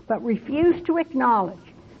 but refuse to acknowledge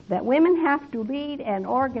that women have to lead and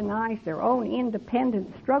organize their own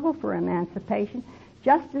independent struggle for emancipation,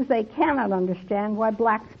 just as they cannot understand why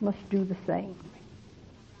blacks must do the same.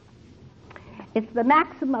 It's the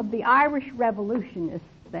maxim of the Irish revolutionists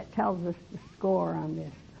that tells us the score on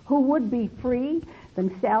this. Who would be free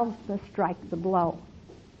themselves must strike the blow.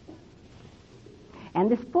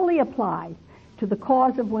 And this fully applies to the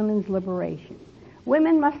cause of women's liberation.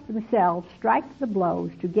 Women must themselves strike the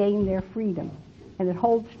blows to gain their freedom. And it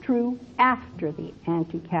holds true after the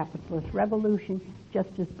anti-capitalist revolution, just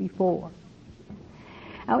as before.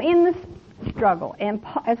 Now, in this struggle, and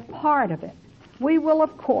as part of it, we will,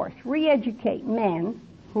 of course, re-educate men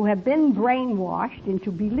who have been brainwashed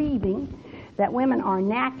into believing that women are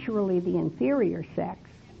naturally the inferior sex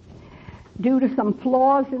due to some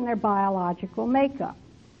flaws in their biological makeup.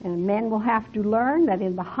 And men will have to learn that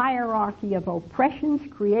in the hierarchy of oppressions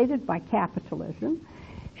created by capitalism,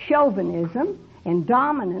 chauvinism and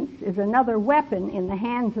dominance is another weapon in the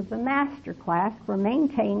hands of the master class for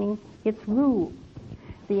maintaining its rule.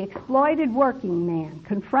 The exploited working man,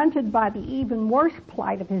 confronted by the even worse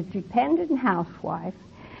plight of his dependent housewife,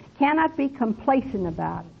 cannot be complacent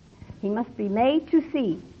about it. He must be made to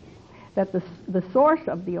see that the source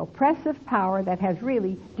of the oppressive power that has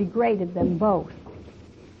really degraded them both.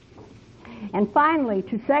 And finally,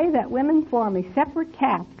 to say that women form a separate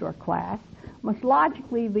caste or class must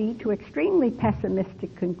logically lead to extremely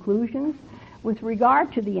pessimistic conclusions with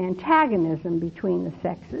regard to the antagonism between the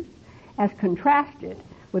sexes, as contrasted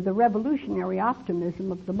with the revolutionary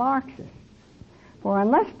optimism of the Marxists. For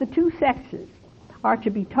unless the two sexes are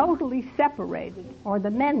to be totally separated or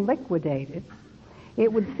the men liquidated,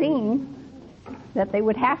 it would seem that they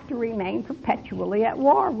would have to remain perpetually at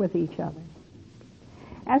war with each other.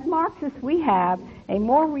 As Marxists, we have a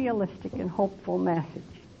more realistic and hopeful message.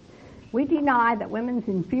 We deny that women's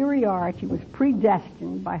inferiority was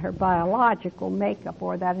predestined by her biological makeup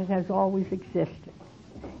or that it has always existed.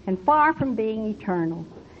 And far from being eternal,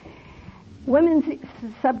 women's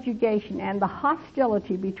subjugation and the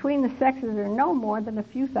hostility between the sexes are no more than a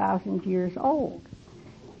few thousand years old.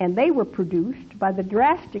 And they were produced by the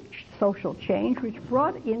drastic social change which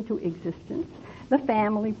brought into existence the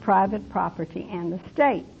family, private property, and the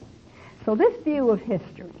state. So this view of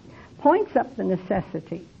history points up the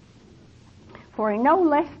necessity for a no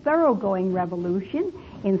less thoroughgoing revolution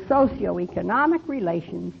in socio-economic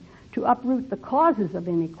relations to uproot the causes of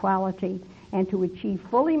inequality and to achieve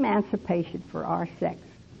full emancipation for our sex.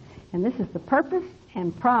 And this is the purpose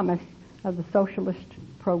and promise of the socialist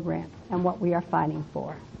program and what we are fighting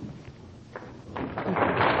for.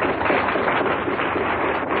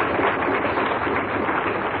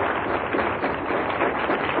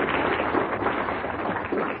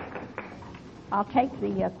 I'll take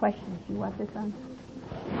the questions. You want this on?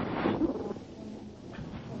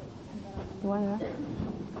 You want it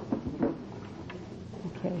on?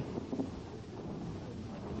 Okay.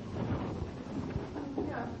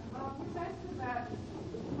 Yeah, you mentioned that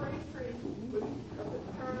the slave trade was a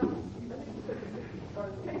term, I think you said, or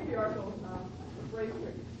patriarchal slave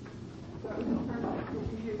trade. That was a term that we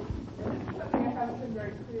used, and it's something I haven't been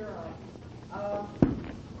very clear on.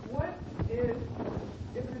 What is,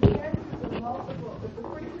 if the gen is a multiple, if the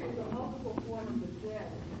slave trade is a multiple form of the gen,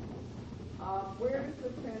 where does the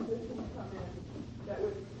transition come in that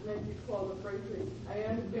would make you call the freight trade? I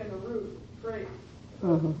understand the root, freight,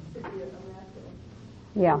 could be a masculine.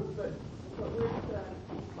 Yeah. But where's the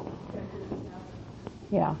transition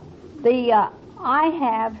happen? Yeah. I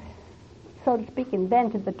have, so to speak,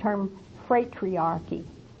 invented the term phratriarchy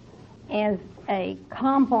as a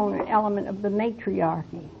component element of the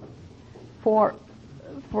matriarchy for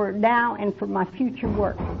now and for my future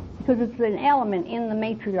work, because it's an element in the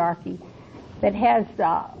matriarchy that has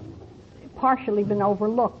partially been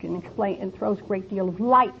overlooked and explained and throws a great deal of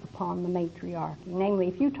light upon the matriarchy. Namely,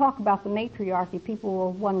 if you talk about the matriarchy, people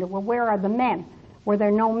will wonder, well, where are the men? Were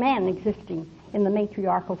there no men existing in the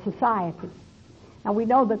matriarchal society? Now, we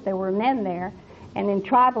know that there were men there, and in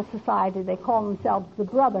tribal society, they call themselves the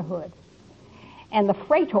brotherhood. And the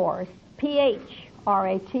freightors,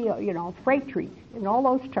 P-H-R-A-T, phratries, and all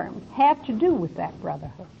those terms, have to do with that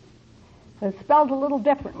brotherhood. It's spelled a little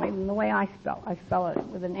differently than the way I spell. I spell it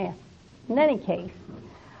with an S. In any case,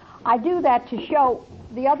 I do that to show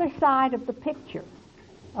the other side of the picture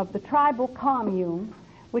of the tribal commune,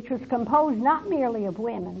 which was composed not merely of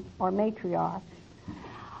women or matriarchs,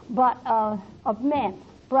 but of men,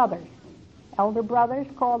 brothers, elder brothers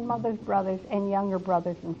called mothers' brothers, and younger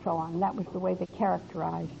brothers, and so on. That was the way they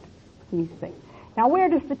characterized these things. Now, where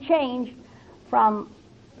does the change from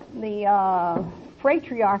the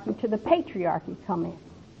phratriarchy to the patriarchy come in?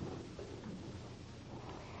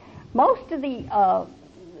 Most of the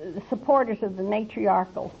supporters of the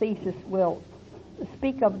matriarchal thesis will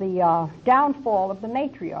speak of the downfall of the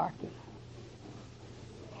matriarchy.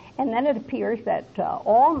 And then it appears that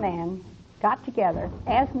all men got together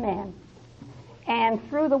as men and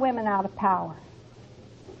threw the women out of power.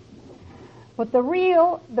 But the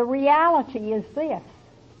reality is this.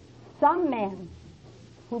 Some men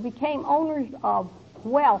who became owners of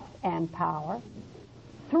wealth and power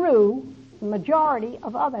threw the majority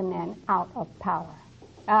of other men out of power,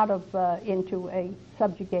 into a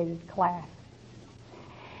subjugated class.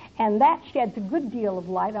 And that sheds a good deal of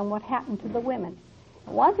light on what happened to the women.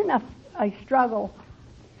 It wasn't a struggle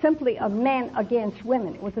simply of men against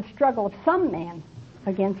women. It was a struggle of some men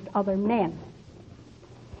against other men.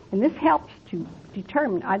 And this helps to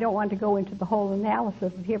determine, I don't want to go into the whole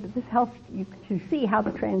analysis here, but this helps you to see how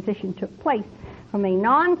the transition took place from a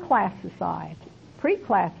non-class society,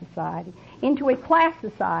 pre-class society, into a class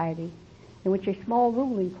society in which a small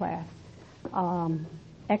ruling class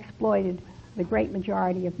exploited the great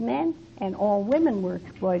majority of men, and all women were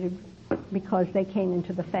exploited because they came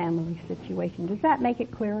into the family situation. Does that make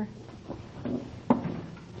it clearer?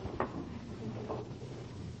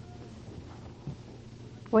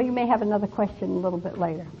 Well, you may have another question a little bit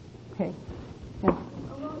later. Okay. Yeah.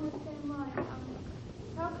 Along the same line,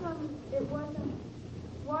 it wasn't,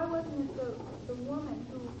 why wasn't it the woman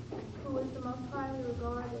who was the most highly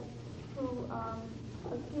regarded, who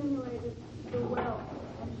accumulated the wealth,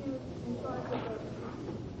 and she was in charge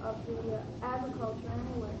of the agriculture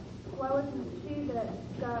anyway? Why wasn't it she that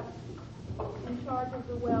got in charge of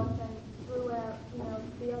the wealth and threw out,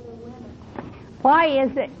 the other women? Why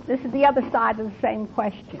is it, this is the other side of the same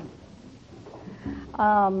question.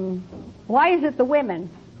 Why is it the women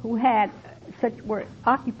who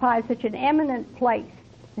occupied such an eminent place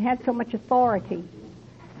and had so much authority,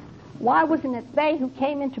 why wasn't it they who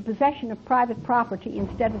came into possession of private property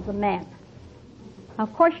instead of the men? Now,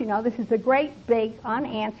 of course, this is a great, big,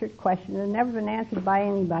 unanswered question that has never been answered by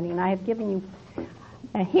anybody, and I have given you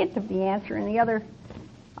a hint of the answer on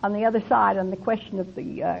the other side, on the question of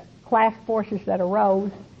the class forces that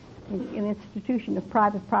arose in institution of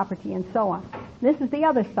private property and so on. This is the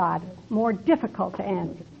other side, more difficult to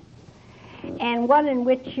answer, and one in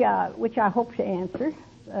which I hope to answer,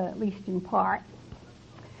 at least in part.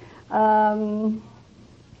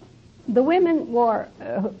 The women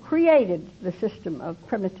created the system of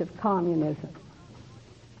primitive communism.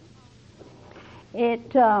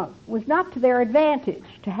 It was not to their advantage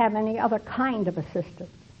to have any other kind of a system,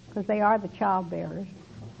 because they are the childbearers.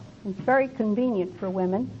 It's very convenient for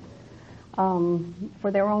women,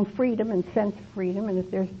 for their own freedom and sense of freedom, and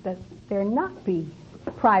that there not be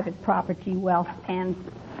private property, wealth, and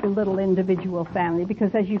the little individual family,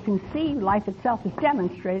 because as you can see, life itself is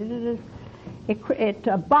demonstrated. It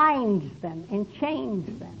binds them and chains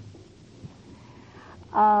them.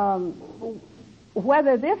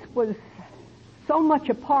 Whether this was so much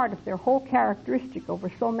a part of their whole characteristic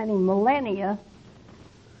over so many millennia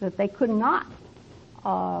that they could not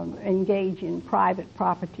engage in private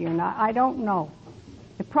property or not, I don't know.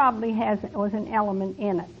 It probably was an element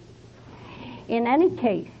in it. In any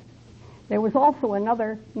case, there was also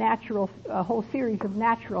another a whole series of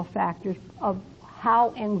natural factors of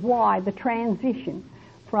how and why the transition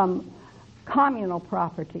from communal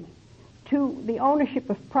property to the ownership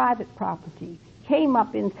of private property came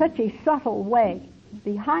up in such a subtle way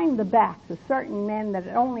behind the backs of certain men that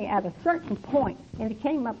only at a certain point, and it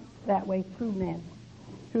came up that way through men,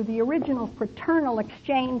 through the original fraternal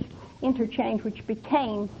interchange which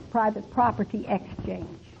became private property exchange.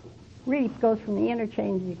 Really goes from the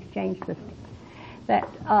interchange to the exchange system. That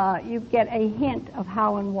you get a hint of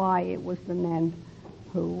how and why it was the men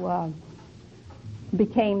who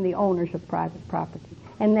became the owners of private property.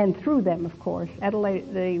 And then through them, of course,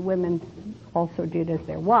 the women also did as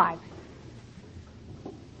their wives.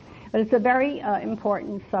 But it's a very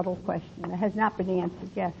important, subtle question that has not been answered.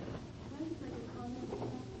 Yes?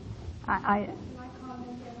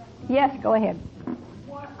 Yes, go ahead.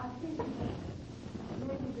 Well, I think that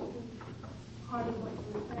maybe this is part of what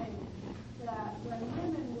you were saying, that when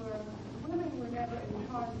women were never in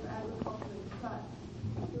charge of agriculture as such.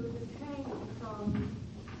 There was a change from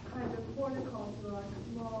kind of horticulture, like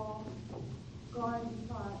small garden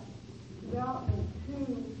plot development, to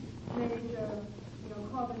major,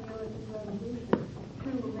 called the Neolithic Revolution, to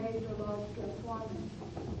major large-scale farming.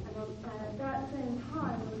 And at that same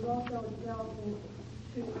time, there was also a development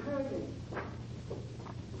to herding.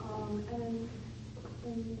 And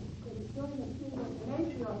during the period of the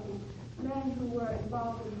matriarchy, men who were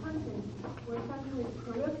involved in hunting were essentially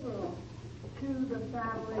peripheral to the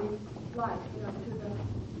family life,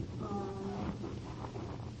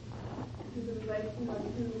 to the relation,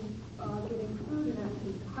 to getting food and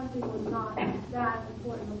everything. Hunting was not that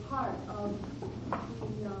important a part of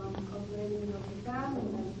raising of the family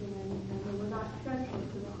and everything, and they were not central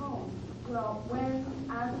to the home. Well, when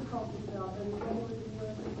agriculture developed, and when it was the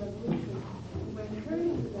Neolithic Revolution, when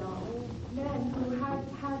herding developed, men who had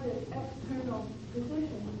this external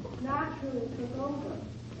position naturally took over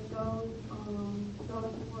in those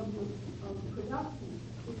forms of production,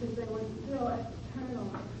 because they were still external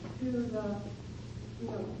to the,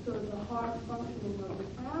 sort of the hard functioning of the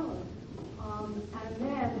family. And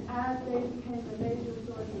then, as they became a major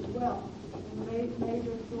source of wealth, a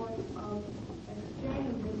major source of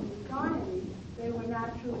exchange in society, they were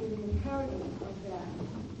naturally the inheritors of that.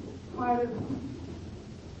 Part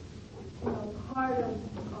of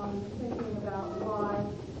thinking about why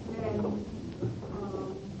men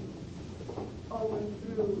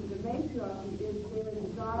overthrew the matriarchy is their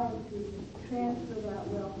desire to transfer that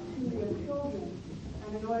wealth to their children.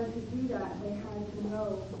 And in order to do that, they had to know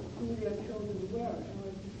who their children were in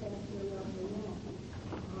order to transfer their wealth to them.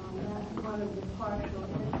 That's one of the partial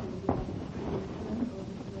issues.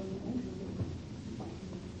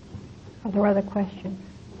 Are there other questions?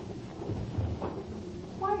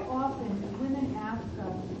 Quite often, women ask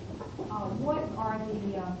what are the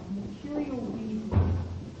material reasons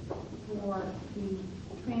for the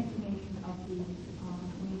transformation of the nation?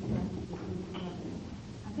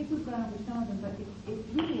 I think we've gone over some of them, but it's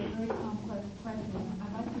really a very complex question.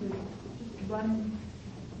 I'd like to just run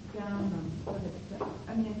down them.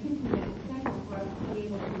 I think that it's essential for us to be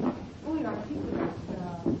able to fully articulate the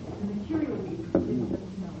material reasons.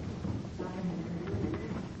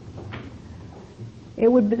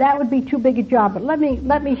 That would be too big a job, but let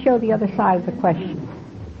me show the other side of the question.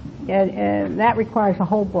 And that requires a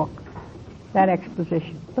whole book, that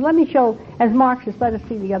exposition. But let me show, as Marxists, let us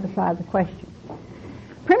see the other side of the question.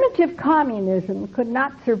 Primitive communism could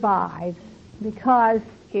not survive because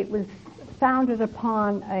it was founded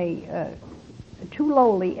upon a too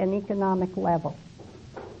lowly an economic level.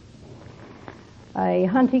 A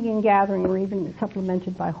hunting and gathering, or even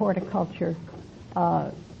supplemented by horticulture,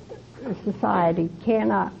 society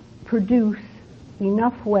cannot produce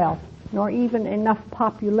enough wealth, nor even enough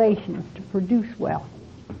populations to produce wealth.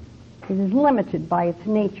 It is limited by its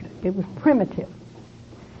nature. It was primitive.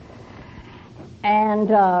 And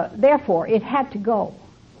therefore, it had to go.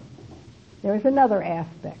 There is another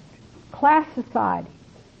aspect. Class society,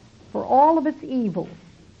 for all of its evils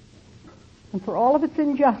and for all of its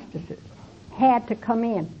injustices, had to come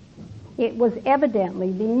in. It was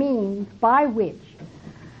evidently the means by which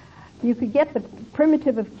you could get the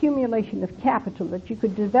primitive accumulation of capital, that you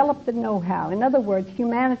could develop the know-how. In other words,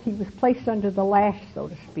 humanity was placed under the lash, so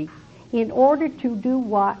to speak, in order to do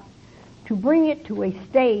what? To bring it to a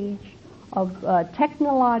stage of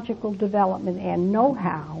technological development and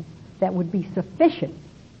know-how that would be sufficient,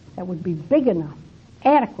 that would be big enough,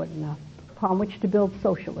 adequate enough, upon which to build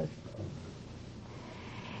socialism.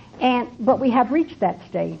 But we have reached that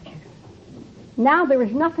stage. Now there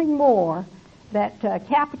is nothing more that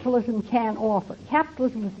capitalism can offer.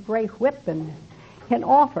 Capitalism is a great whip and can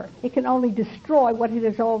offer. It can only destroy what it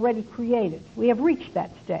has already created. We have reached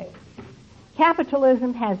that stage.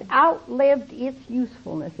 Capitalism has outlived its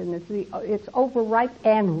usefulness, and it's overripe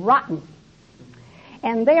and rotten,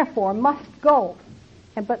 and therefore must go.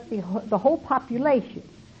 But the whole population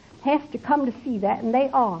has to come to see that, and they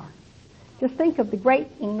are. Just think of the great,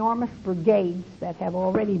 enormous brigades that have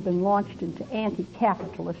already been launched into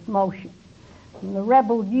anti-capitalist motion. And the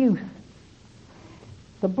rebel youth,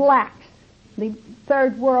 the blacks, the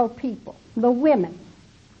third world people, the women,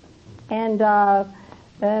 and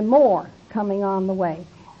more coming on the way.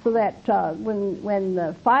 So that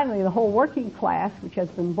when finally the whole working class, which has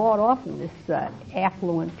been bought off in this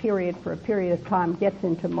affluent period for a period of time, gets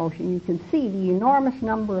into motion, you can see the enormous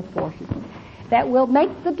number of forces that will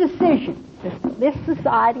make the decision. This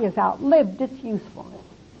society has outlived its usefulness.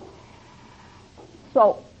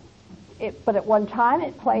 So, but at one time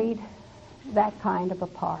it played that kind of a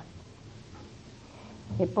part.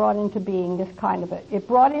 It brought into being it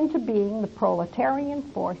brought into being the proletarian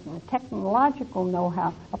force and the technological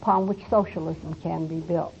know-how upon which socialism can be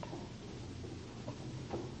built.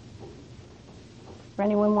 If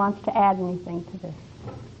anyone wants to add anything to this?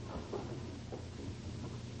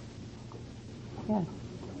 Yes.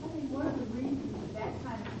 I think one of the reasons that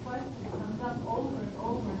kind of question comes up over and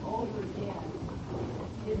over and over again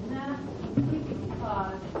is not completely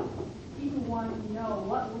because people want to know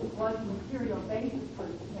what was the material basis for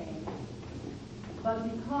the change, but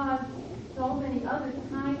because so many other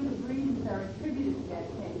kinds of reasons are attributed to that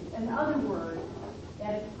change. In other words,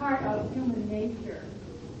 that it's part of human nature,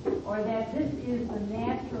 or that this is the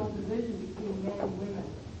natural division between men and women.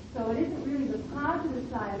 So it isn't really the positive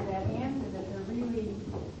side of that answer that they're really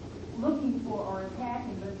looking for or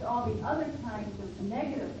attacking, but it's all the other kinds of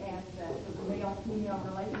negative aspects of the male-female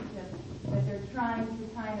relationship that they're trying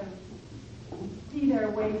to kind of see their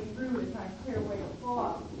way through, to try to clear away the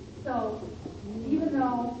fog. So even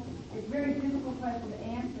though it's a very difficult question to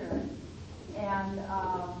answer, and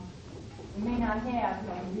we may not have,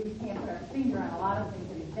 we really can't put our finger on a lot of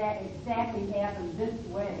things that exactly happen this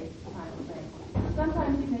way kind of thing.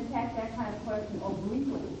 Sometimes you can attack that kind of question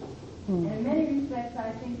obliquely. And in many respects,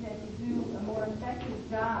 I think that you do a more effective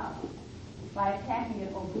job by attacking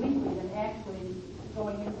it obliquely than actually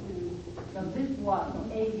going into this was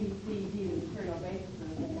A, B, C, D, the material basis of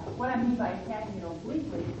the thing. What I mean by attacking it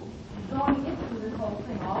obliquely is going into this whole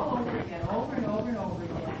thing all over again, over and over and over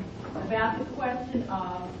again, about the question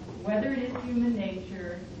of whether it is human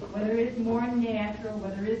nature, whether it is more natural,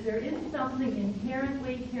 whether there is something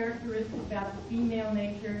inherently characteristic about the female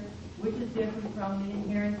nature which is different from the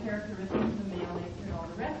inherent characteristics of the male nature and all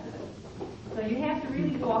the rest of it. So you have to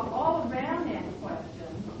really walk all around that question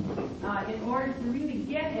in order to really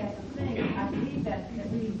get at the thing, I believe, that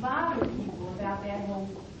really bothers people about that whole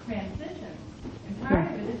transition And part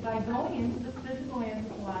of it is by going into the physical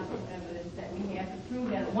anthropological evidence that we have to prove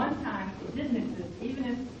that at one time it didn't exist, even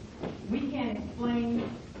if we can't explain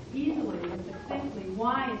easily or succinctly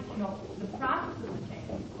why it's, the process of the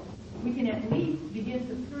change. We can at least begin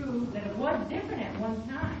to prove that it was different at one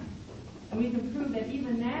time. And we can prove that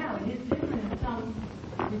even now it is different in some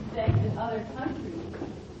respects in other countries.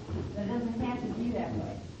 That it doesn't have to be that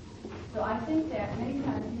way. So I think that many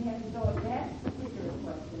times we have to go at that particular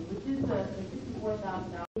question, which is the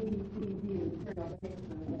 $64,000 ABC view.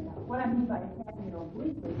 What I mean by attacking it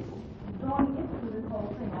obliquely is going into this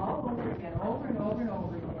whole thing all over again, over and over and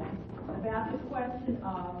over again, about the question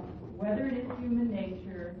of whether it is human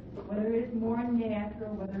nature, whether it is more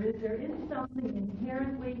natural, whether there is something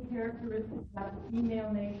inherently characteristic about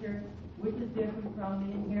female nature which is different from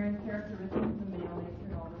the inherent characteristics of male nature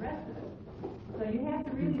and all the rest of it. So you have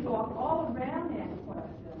to really walk all around that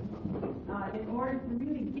question in order to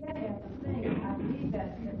really get at the thing, I believe,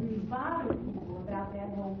 that really bothers people about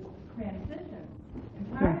that whole transition. And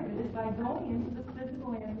part of it is by going into the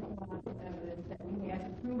physical anthropological evidence that we have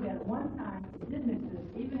to prove that at one time it didn't exist,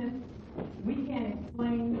 even if we can't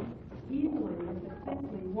explain easily or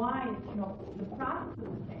succinctly why it's, the process of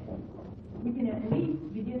the change. We can at least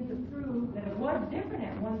begin to prove that it was different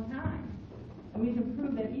at one time. And we can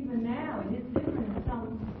prove that even now it is different in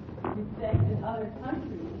some respects in other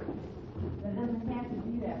countries. That it doesn't have to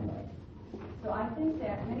be that way. So I think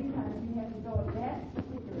that many times we have to go at that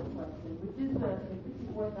particular question, which is the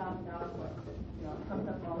 $64,000 question. It comes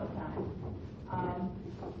up all the time.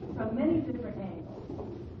 From many different angles.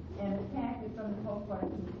 And attack it from the whole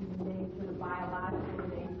question of human nature, the biological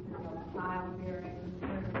nature, childbearing,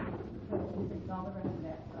 all the rest of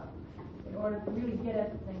that stuff, in order to really get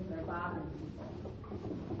at the things that are bothering people.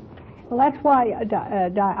 Well, that's why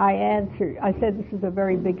I said this is a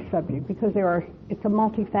very big subject, because it's a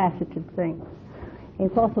multifaceted thing.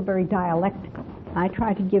 It's also very dialectical. I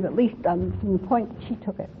try to give, at least from the point that she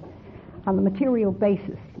took it, on the material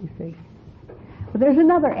basis, you see. But there's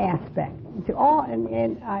another aspect to all,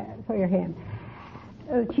 and I saw your hand.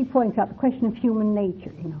 She points out the question of human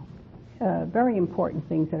nature, very important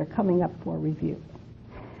things that are coming up for review.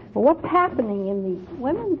 But what's happening in the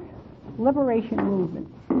women's liberation movement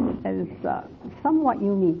that is somewhat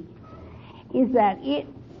unique is that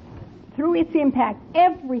through its impact,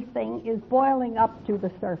 everything is boiling up to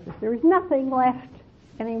the surface. There is nothing left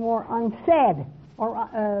anymore unsaid or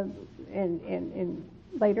and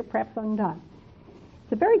later perhaps undone.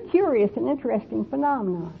 It's a very curious and interesting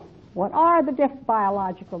phenomenon. What are the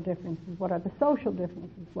biological differences? What are the social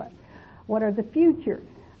differences? What are the future?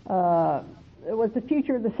 Was the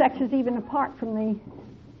future of the sexes even apart from the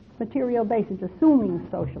material basis, assuming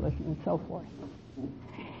socialism and so forth?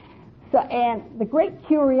 So, and the great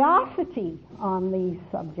curiosity on these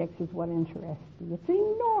subjects is what interests me. It's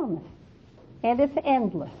enormous, and it's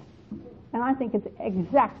endless. And I think it's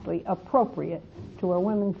exactly appropriate to a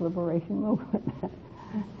women's liberation movement.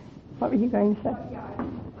 What were you going to say?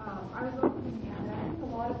 I was also thinking that I think a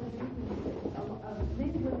lot of the reasons of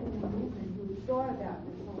many women in the movement who thought about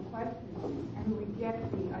this whole question and who reject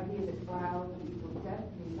the idea that biology equals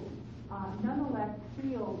destiny, nonetheless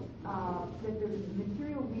feel that the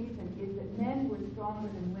material reason is that men were stronger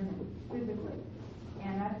than women physically,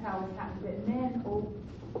 and that's how it happened. That men,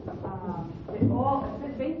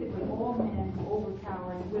 basically all men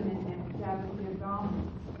overpowered women and established their dominance.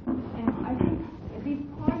 And I think at least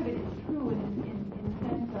part of it is true in the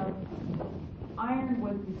sense of iron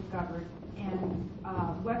was discovered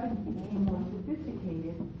and weapons became more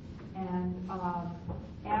sophisticated, and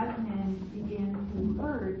as men began to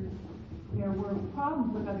herd, there were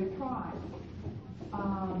problems with other tribes,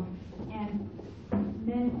 and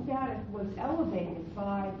men's status was elevated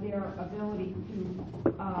by their ability to,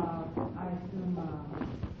 I assume,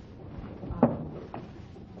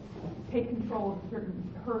 take control of a certain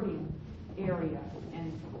herding area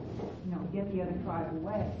and, get the other tribe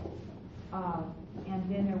away. And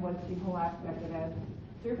then there was the whole aspect that as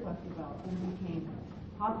surplus developed and became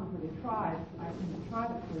possible for the tribe, I think the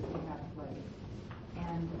tribe of course would have slaves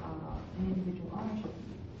and an individual ownership.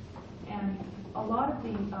 And a lot of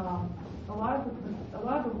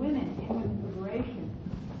the women in women's liberation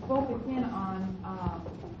focus in on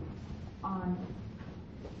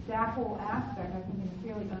that whole aspect, I think, in a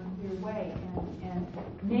fairly unclear way, and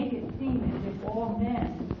make it seem as if all men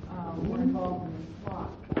were involved in this plot.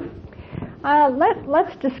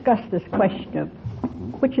 Let's discuss this question of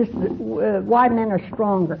which is why men are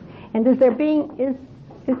stronger, and is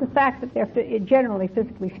the fact that they're generally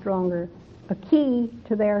physically stronger a key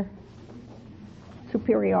to their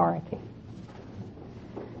superiority?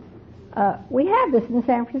 We had this in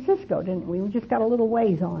San Francisco, didn't we? We just got a little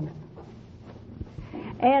ways on it.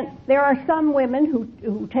 And there are some women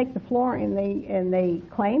who take the floor and they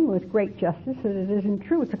claim with great justice that it isn't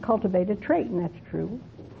true. It's a cultivated trait, and that's true.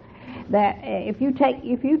 That if you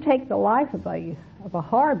take the life of a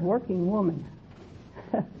hard-working woman,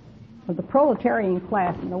 of the proletarian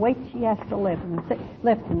class, and the weight she has to lift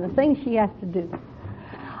and the things she has to do,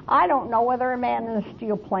 I don't know whether a man in a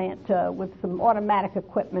steel plant with some automatic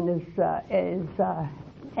equipment is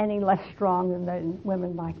any less strong than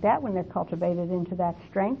women like that when they're cultivated into that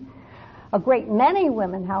strength. A great many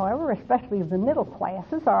women, however, especially of the middle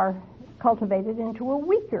classes, are cultivated into a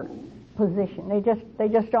weaker position. They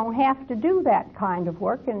just don't have to do that kind of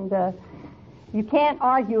work, and you can't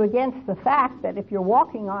argue against the fact that if you're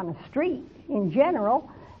walking on a street, in general,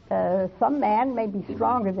 some man may be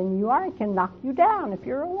stronger than you are and can knock you down if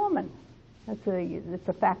you're a woman. It's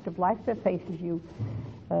a fact of life that faces you,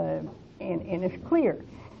 and is clear.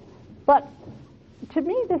 But to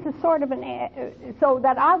me, this is sort of so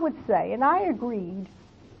that I would say, and I agreed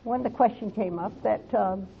when the question came up, that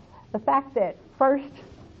the fact that first,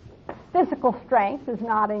 physical strength is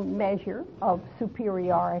not a measure of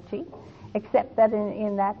superiority, except that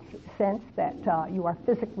in that sense that you are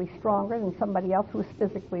physically stronger than somebody else who is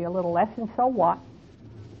physically a little less, and so what?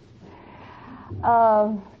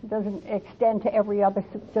 Doesn't extend to every other,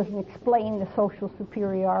 doesn't explain the social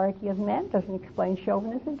superiority of men, doesn't explain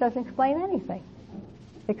chauvinism, doesn't explain anything.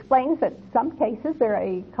 It explains that in some cases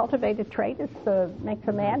a cultivated trait makes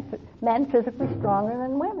men physically stronger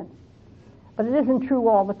than women. But it isn't true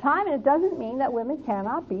all the time, and it doesn't mean that women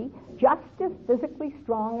cannot be just as physically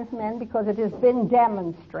strong as men because it has been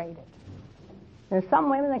demonstrated. There's some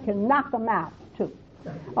women that can knock them out, too.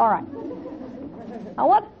 All right.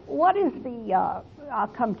 Now, what is the, I'll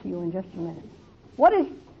come to you in just a minute. What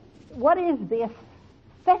is this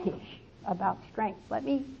fetish about strength? Let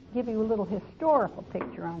me give you a little historical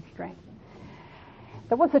picture on strength.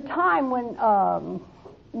 There was a time when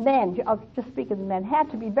men, I'll just speak of the men, had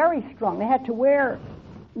to be very strong. They had to wear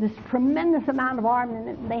this tremendous amount of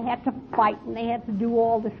armament, and they had to fight, and they had to do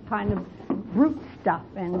all this kind of brute stuff,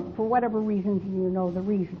 and for whatever reasons, you know the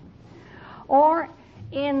reason. Or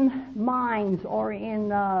in mines or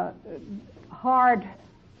in hard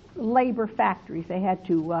labor factories, they had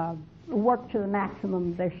to work to the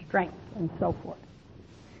maximum of their strength and so forth.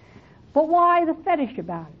 But why the fetish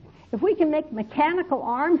about it? If we can make mechanical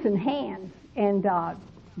arms and hands and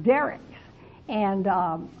derricks and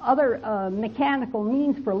other mechanical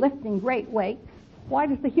means for lifting great weights, why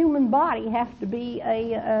does the human body have to be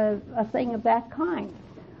a thing of that kind?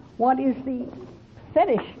 What is the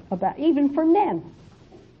fetish about, even for men?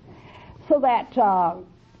 So that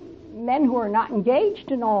men who are not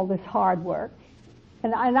engaged in all this hard work,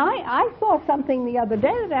 and I saw something the other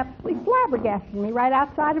day that absolutely flabbergasted me right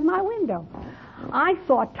outside of my window. I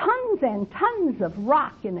saw tons and tons of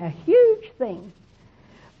rock in a huge thing,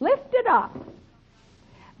 lifted up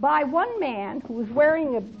by one man who was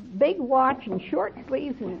wearing a big watch and short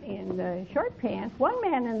sleeves and short pants, one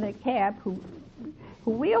man in the cab who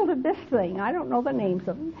wielded this thing, I don't know the names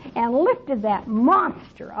of them, and lifted that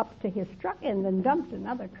monster up to his truck and then dumped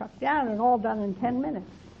another truck down, and all done in 10 minutes.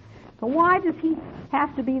 So why does he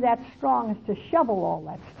have to be that strong as to shovel all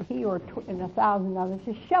that, he or 1,000 others,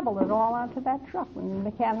 to shovel it all onto that truck when the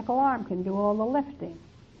mechanical arm can do all the lifting?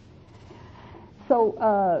 So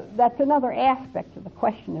that's another aspect of the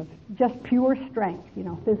question of just pure strength,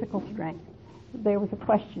 physical strength. There was a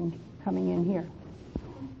question coming in here.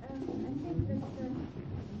 I think that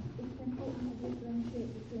it's important to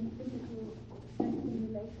differentiate between physical strength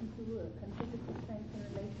in relation to work and physical strength in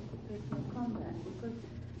relation to personal combat, because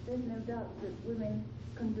there's no doubt that women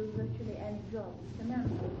can do virtually any job that a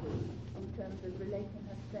man can do in terms of relating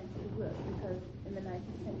her strength to work, because in the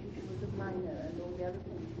 19th century she was a miner and all the other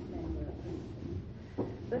things that men were.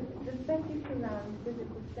 But the fetish around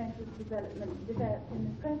physical strength was developed in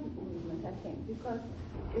the present movement, I think, because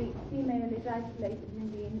the female is isolated in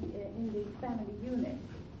the family unit,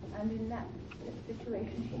 and in that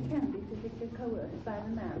situation she can be physically coerced by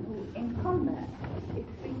the man who, in combat, is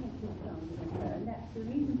frequently stronger than her, and that's the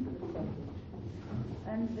reason for the fetish.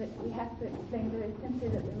 And that we have to explain very simply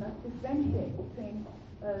that we must differentiate between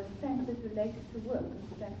strength is related to work and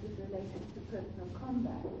strength is related to personal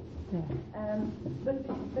combat. Yeah. But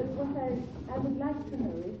what I would like to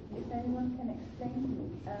know is if anyone can explain to me,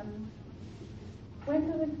 when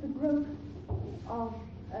there was the growth of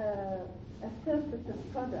a surplus of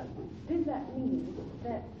product, did that mean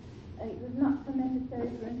that it was not so necessary,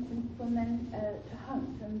 for instance, for men to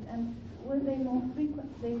hunt, and were they more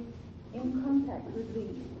frequently in contact with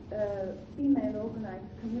the female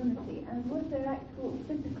organized community, and was there actual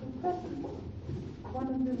physical presence? One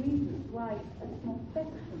of the reasons why a small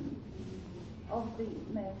section of the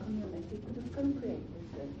male community could appropriate this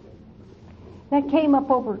surplus. That came up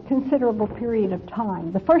over a considerable period of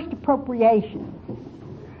time. The first appropriations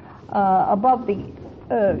above the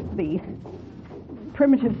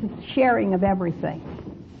primitive sharing of everything,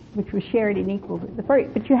 which was shared in equals.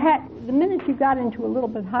 But you had, the minute you got into a little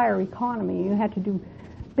bit higher economy, you had to do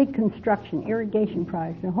big construction, irrigation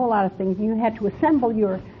projects, and a whole lot of things. And you had to assemble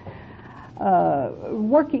your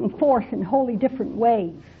working force in wholly different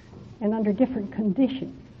ways and under different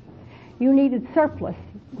conditions. You needed surplus.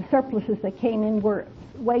 The surpluses that came in were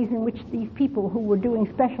ways in which these people who were doing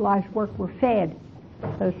specialized work were fed.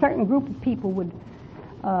 A certain group of people would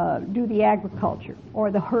do the agriculture or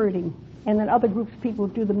the herding, and then other groups of people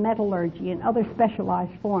would do the metallurgy and other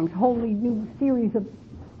specialized forms. Wholly new series of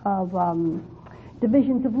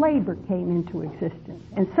divisions of labor came into existence.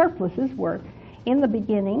 And surpluses were, in the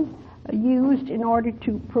beginning, used in order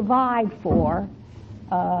to provide for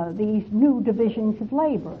these new divisions of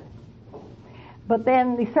labor. But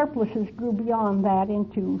then the surpluses grew beyond that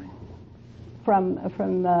into, from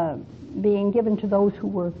being given to those who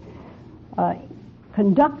were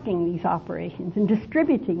conducting these operations and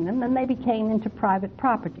distributing them, and they became into private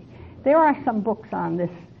property. There are some books on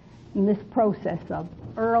this, in this process of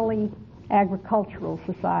early agricultural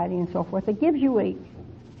society and so forth. It gives you a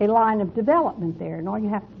line of development there, and all you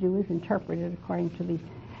have to do is interpret it according to the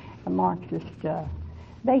Marxist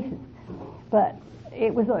basis. But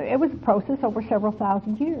it was a process over several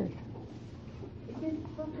thousand years. It is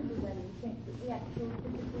possible then, you think, that the actual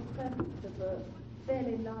physical presence of a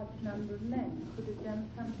fairly large number of men could have done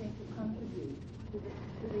something to contribute to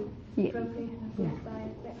the appropriation of by a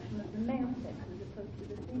section of the male sex as opposed to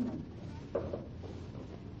the female sex?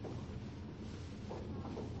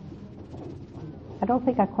 I don't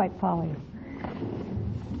think I quite follow you.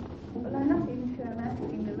 Well, I'm not even sure I'm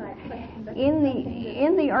asking the right question. But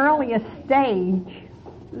In the earliest stage,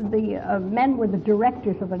 the men were the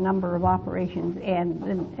directors of a number of operations, and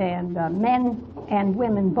men and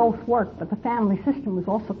women both worked, but the family system was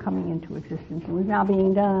also coming into existence and was now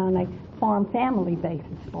being done on a farm family basis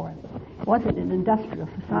for it. It wasn't an industrial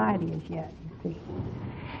society as yet, you see.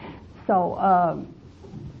 So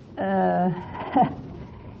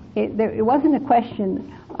it wasn't a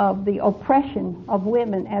question of the oppression of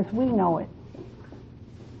women as we know it,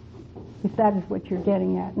 if that is what you're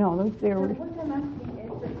getting at. No, there were... What I'm asking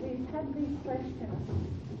is that we had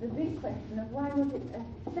the big question of why was it a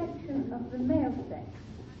section of the male sex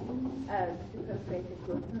appropriated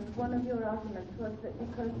goods, and one of your arguments was that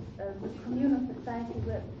because the communal society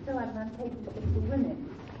worked so advantageously for women.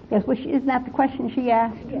 Yes, which isn't that the question she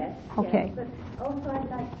asked? Yes. Okay. Yes, but also I'd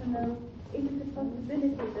like to know, is it a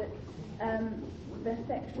possibility that the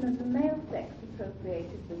section of the male sex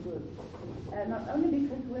appropriated the goods, not only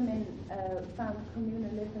because women found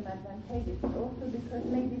communalism advantageous, but also because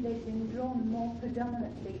maybe they'd been drawn more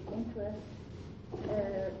predominantly into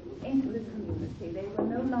the community. They were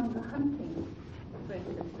no longer hunting, for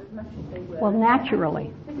instance, as much as they were. Well,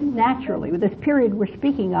 naturally. This period we're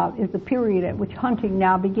speaking of is the period at which hunting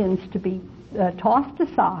now begins to be tossed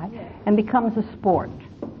aside and becomes a sport.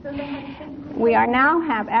 So we are now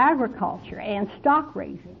have agriculture and stock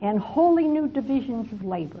raising and wholly new divisions of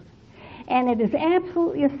labor. And it is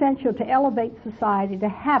absolutely essential to elevate society to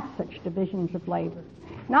have such divisions of labor.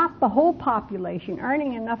 Not the whole population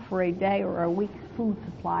earning enough for a day or a week's food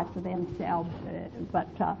supply for themselves, but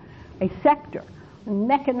a sector,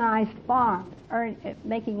 mechanized farms,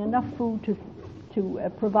 making enough food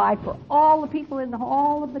to provide for all the people in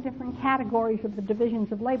all of the different categories of the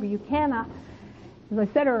divisions of labor. You cannot, as I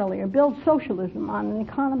said earlier, build socialism on an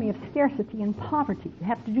economy of scarcity and poverty. You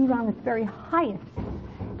have to do it on its very highest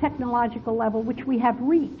technological level, which we have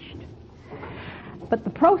reached. But the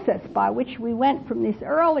process by which we went from this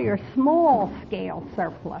earlier small-scale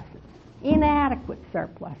surpluses, inadequate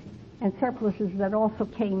surpluses, and surpluses that also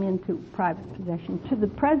came into private possession, to the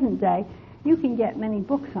present day, you can get many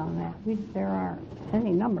books on that. There are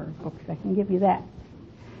any number of books. I can give you that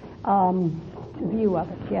view of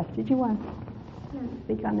it. Yes, did you want to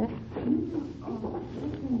speak on this?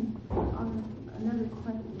 on another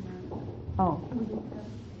question now. Oh. Could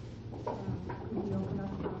we open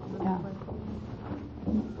up another Yeah. question?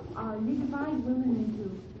 You divide women into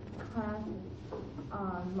classes,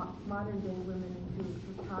 modern day women into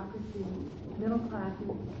plutocracy, middle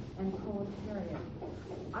classes, and proletariat.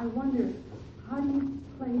 I wonder, how do you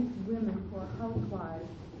place women for housewives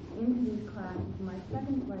into these classes? My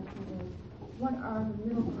second question is, what are the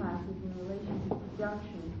middle classes in relation to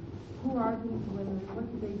production Who are these women? What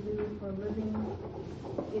do they do for a living?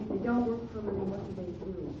 If they don't work for a living, what do they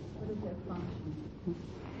do? What is their function?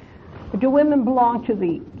 Do women belong to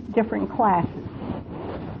the different classes?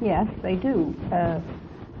 Yes, they do.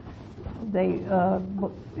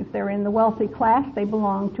 If they're in the wealthy class, they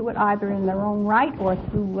belong to it either in their own right or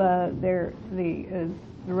through the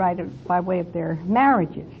right by way of their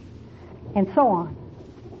marriages, and so on.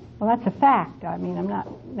 Well, that's a fact. I mean, I'm not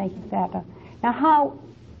making that up. Now,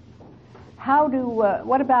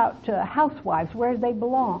 what about housewives? Where do they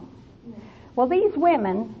belong? Well, these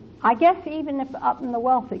women, I guess even if up in the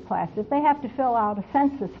wealthy class, if they have to fill out a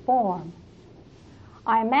census form,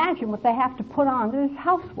 I imagine what they have to put on is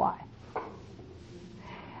housewife.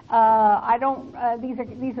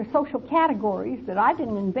 These are social categories that I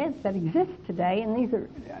didn't invent that exist today, and these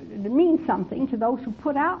mean something to those who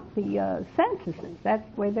put out the censuses. That's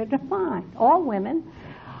the way they're defined. All women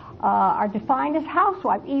are defined as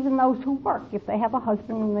housewives, even those who work. If they have a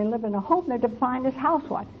husband and they live in a home, they're defined as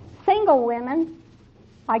housewives. Single women,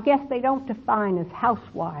 I guess they don't define as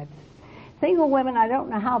housewives. Single women, I don't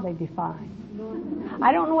know how they define.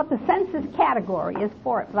 I don't know what the census category is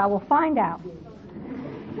for it, but I will find out.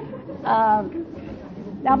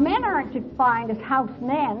 Now, men aren't defined as house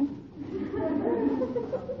men,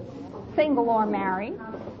 single or married.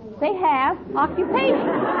 They have occupation.